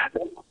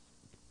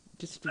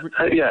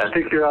 I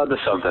think you're onto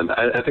something.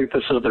 I think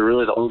this is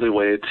really the only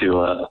way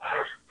to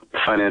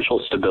financial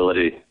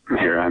stability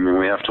here. I mean,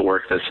 we have to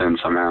work this in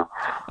somehow.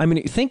 I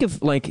mean, think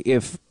of like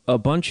if a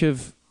bunch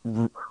of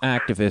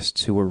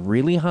activists who were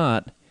really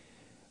hot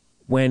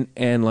went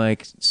and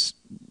like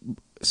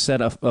set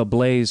a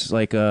blaze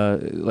like a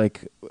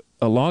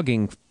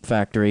logging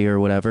factory or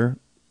whatever,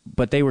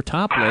 but they were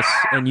topless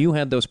and you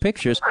had those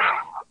pictures,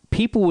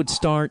 people would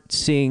start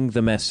seeing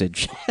the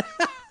message.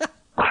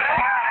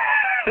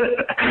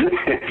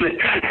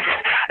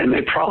 And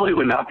they probably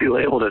would not be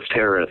labeled as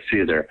terrorists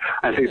either.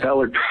 I think that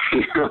would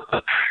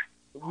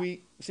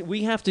we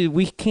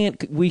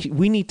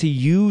need to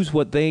use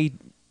what they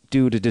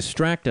do to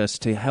distract us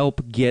to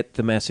help get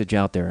the message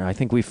out there. I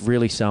think we've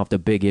really solved a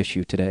big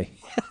issue today.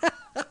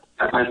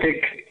 I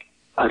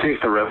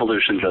think the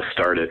revolution just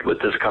started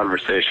with this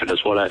conversation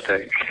is what I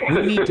think.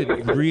 We need to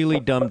really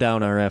dumb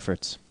down our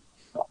efforts.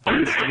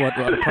 That's what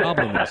our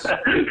problem is.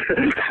 That's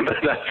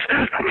what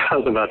I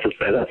was about to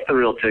say. That's the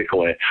real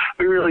takeaway.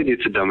 We really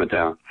need to dumb it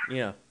down.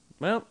 Yeah.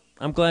 Well,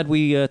 I'm glad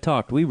we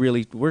talked. We're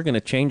going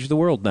to change the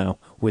world now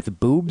with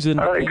boobs and...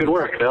 All right, good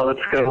work. Now let's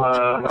go.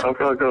 I'll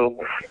go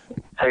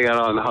hang out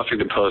on the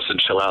Huffington Post and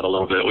chill out a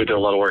little bit. We did a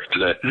lot of work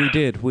today.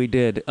 We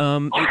did.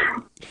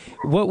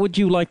 What would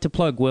you like to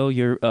plug, Will?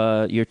 Your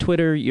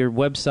Twitter, your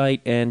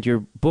website, and your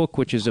book,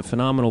 which is a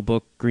phenomenal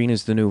book, Green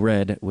is the New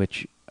Red,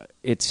 which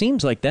it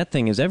seems like that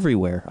thing is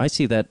everywhere. I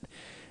see that.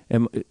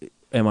 Am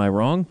I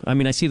wrong? I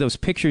mean, I see those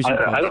pictures.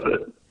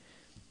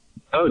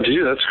 Oh, do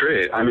you? That's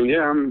great. I mean,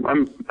 yeah,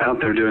 I'm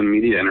out there doing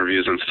media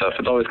interviews and stuff.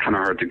 It's always kind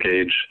of hard to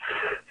gauge,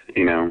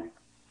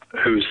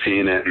 who's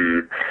seeing it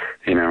and,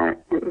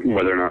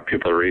 whether or not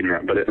people are reading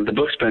it. But the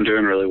book's been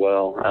doing really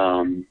well.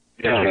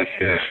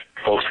 If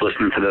folks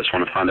listening to this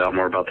want to find out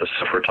more about the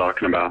stuff we're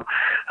talking about,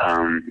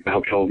 I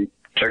hope you'll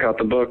check out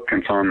the book.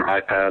 It's on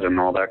iPad and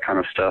all that kind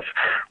of stuff.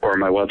 Or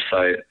my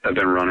website I've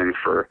been running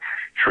for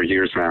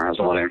years now. It has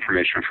a lot of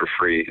information for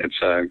free. It's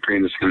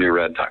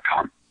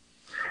greenisthenewred.com.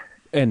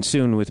 And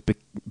soon with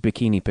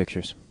bikini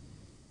pictures.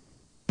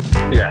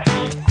 Yes.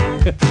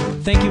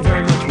 Thank you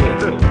very much,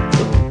 Will.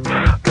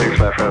 Thanks,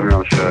 Matt, for having me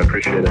on the show. I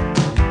appreciate it.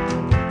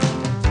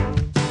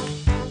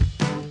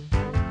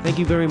 Thank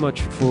you very much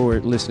for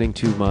listening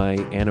to my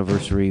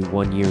anniversary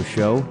one-year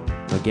show.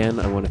 Again,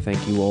 I want to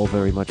thank you all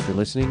very much for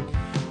listening.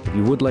 If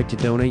you would like to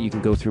donate, you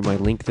can go through my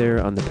link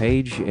there on the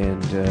page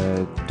and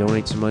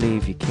donate some money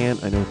if you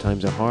can't. I know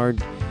times are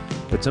hard,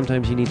 but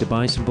sometimes you need to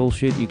buy some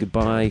bullshit. You could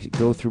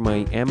go through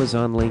my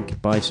Amazon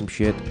link, buy some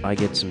shit. I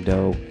get some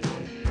dough.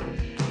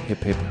 Hip,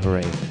 hip,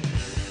 hooray.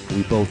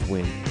 We both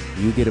win.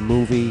 You get a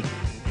movie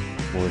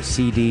or a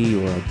CD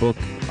or a book.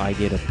 I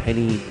get a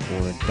penny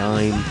or a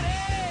dime.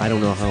 I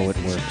don't know how it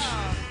works.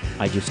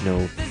 I just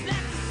know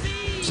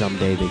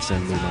someday they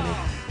send me money.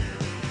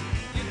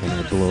 And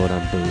I blow it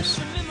on booze.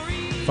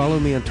 Follow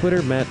me on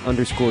Twitter,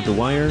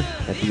 Matt_Dwyer,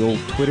 at the old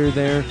Twitter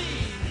there.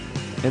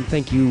 And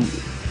thank you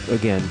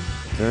again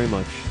very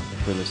much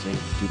for listening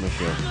to my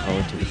show,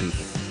 Power to the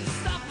People.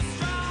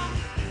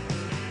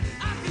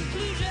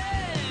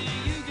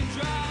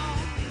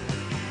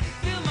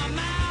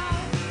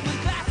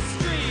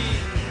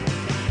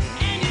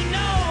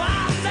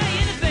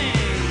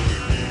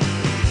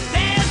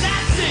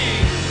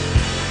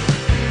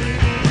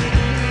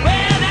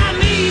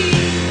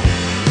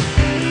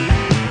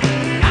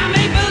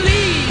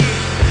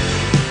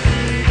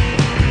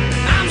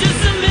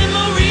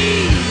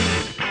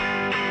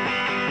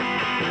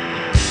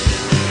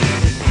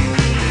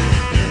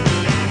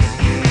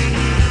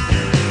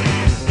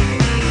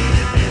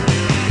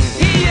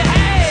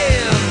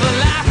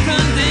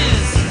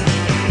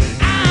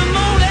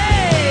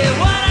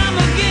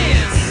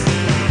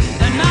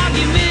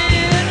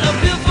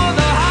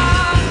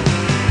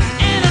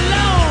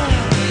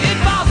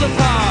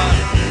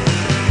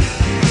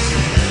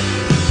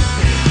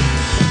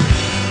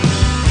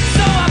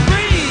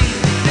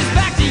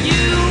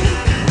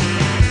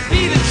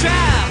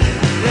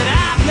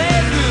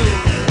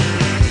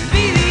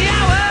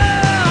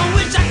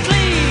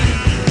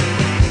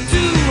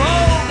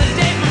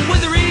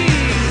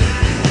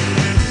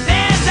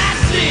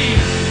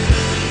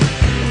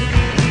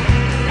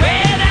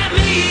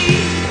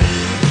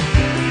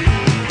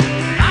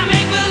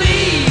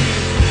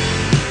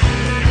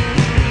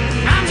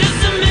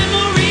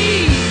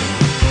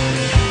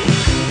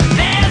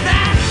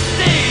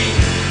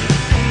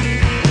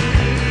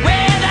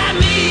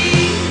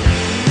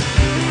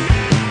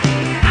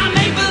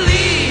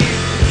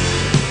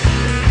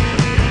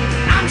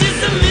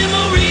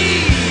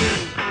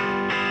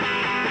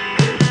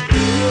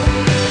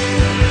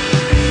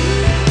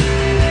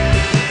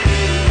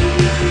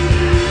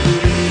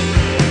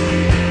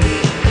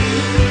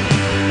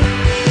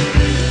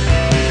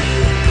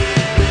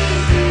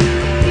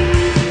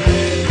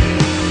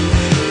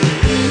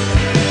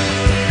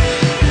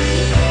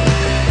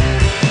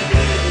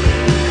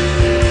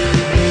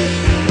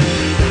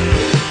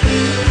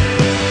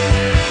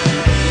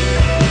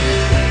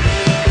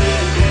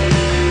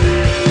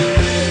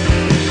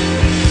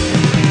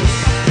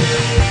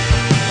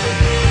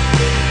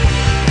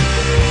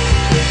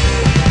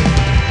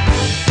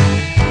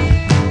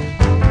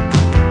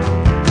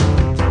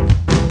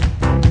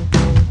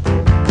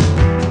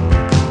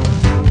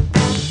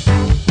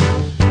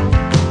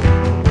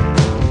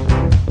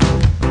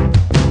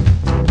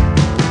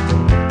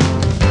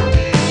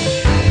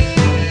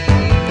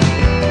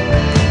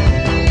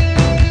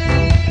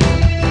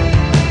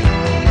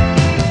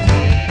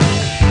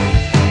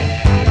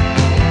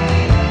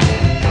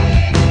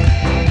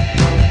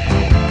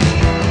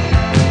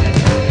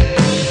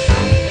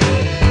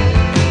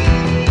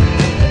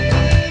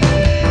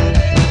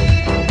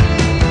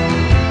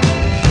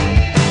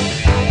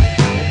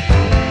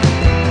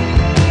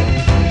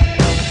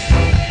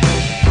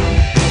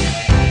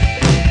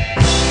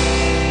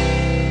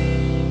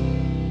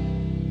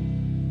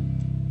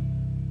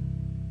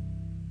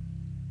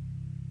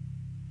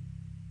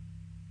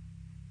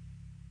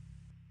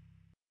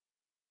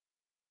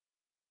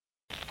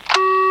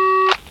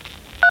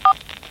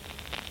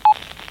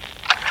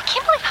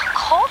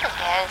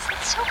 is.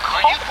 It's so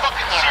cold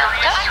in here.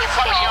 Don't you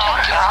think you can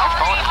get off the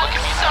phone and look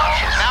at me now?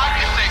 Now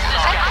you think so.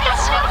 I think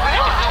it's so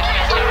rude.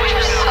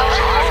 You're so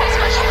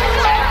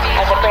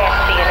As a branch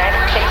of the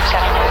United States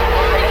government,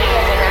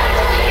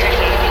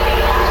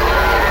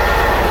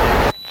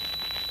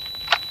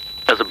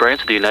 As a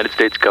branch of the United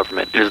States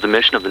government, it is the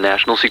mission of the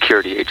National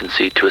Security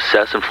Agency to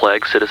assess and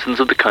flag citizens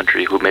of the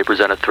country who may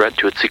present a threat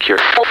to its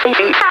security.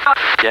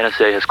 The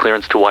NSA has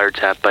clearance to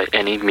wiretap by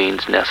any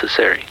means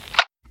necessary.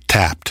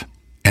 Tapped.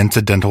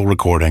 Incidental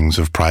recordings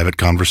of private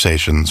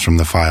conversations from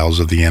the files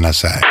of the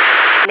NSA.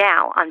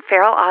 now on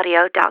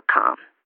feralaudio.com.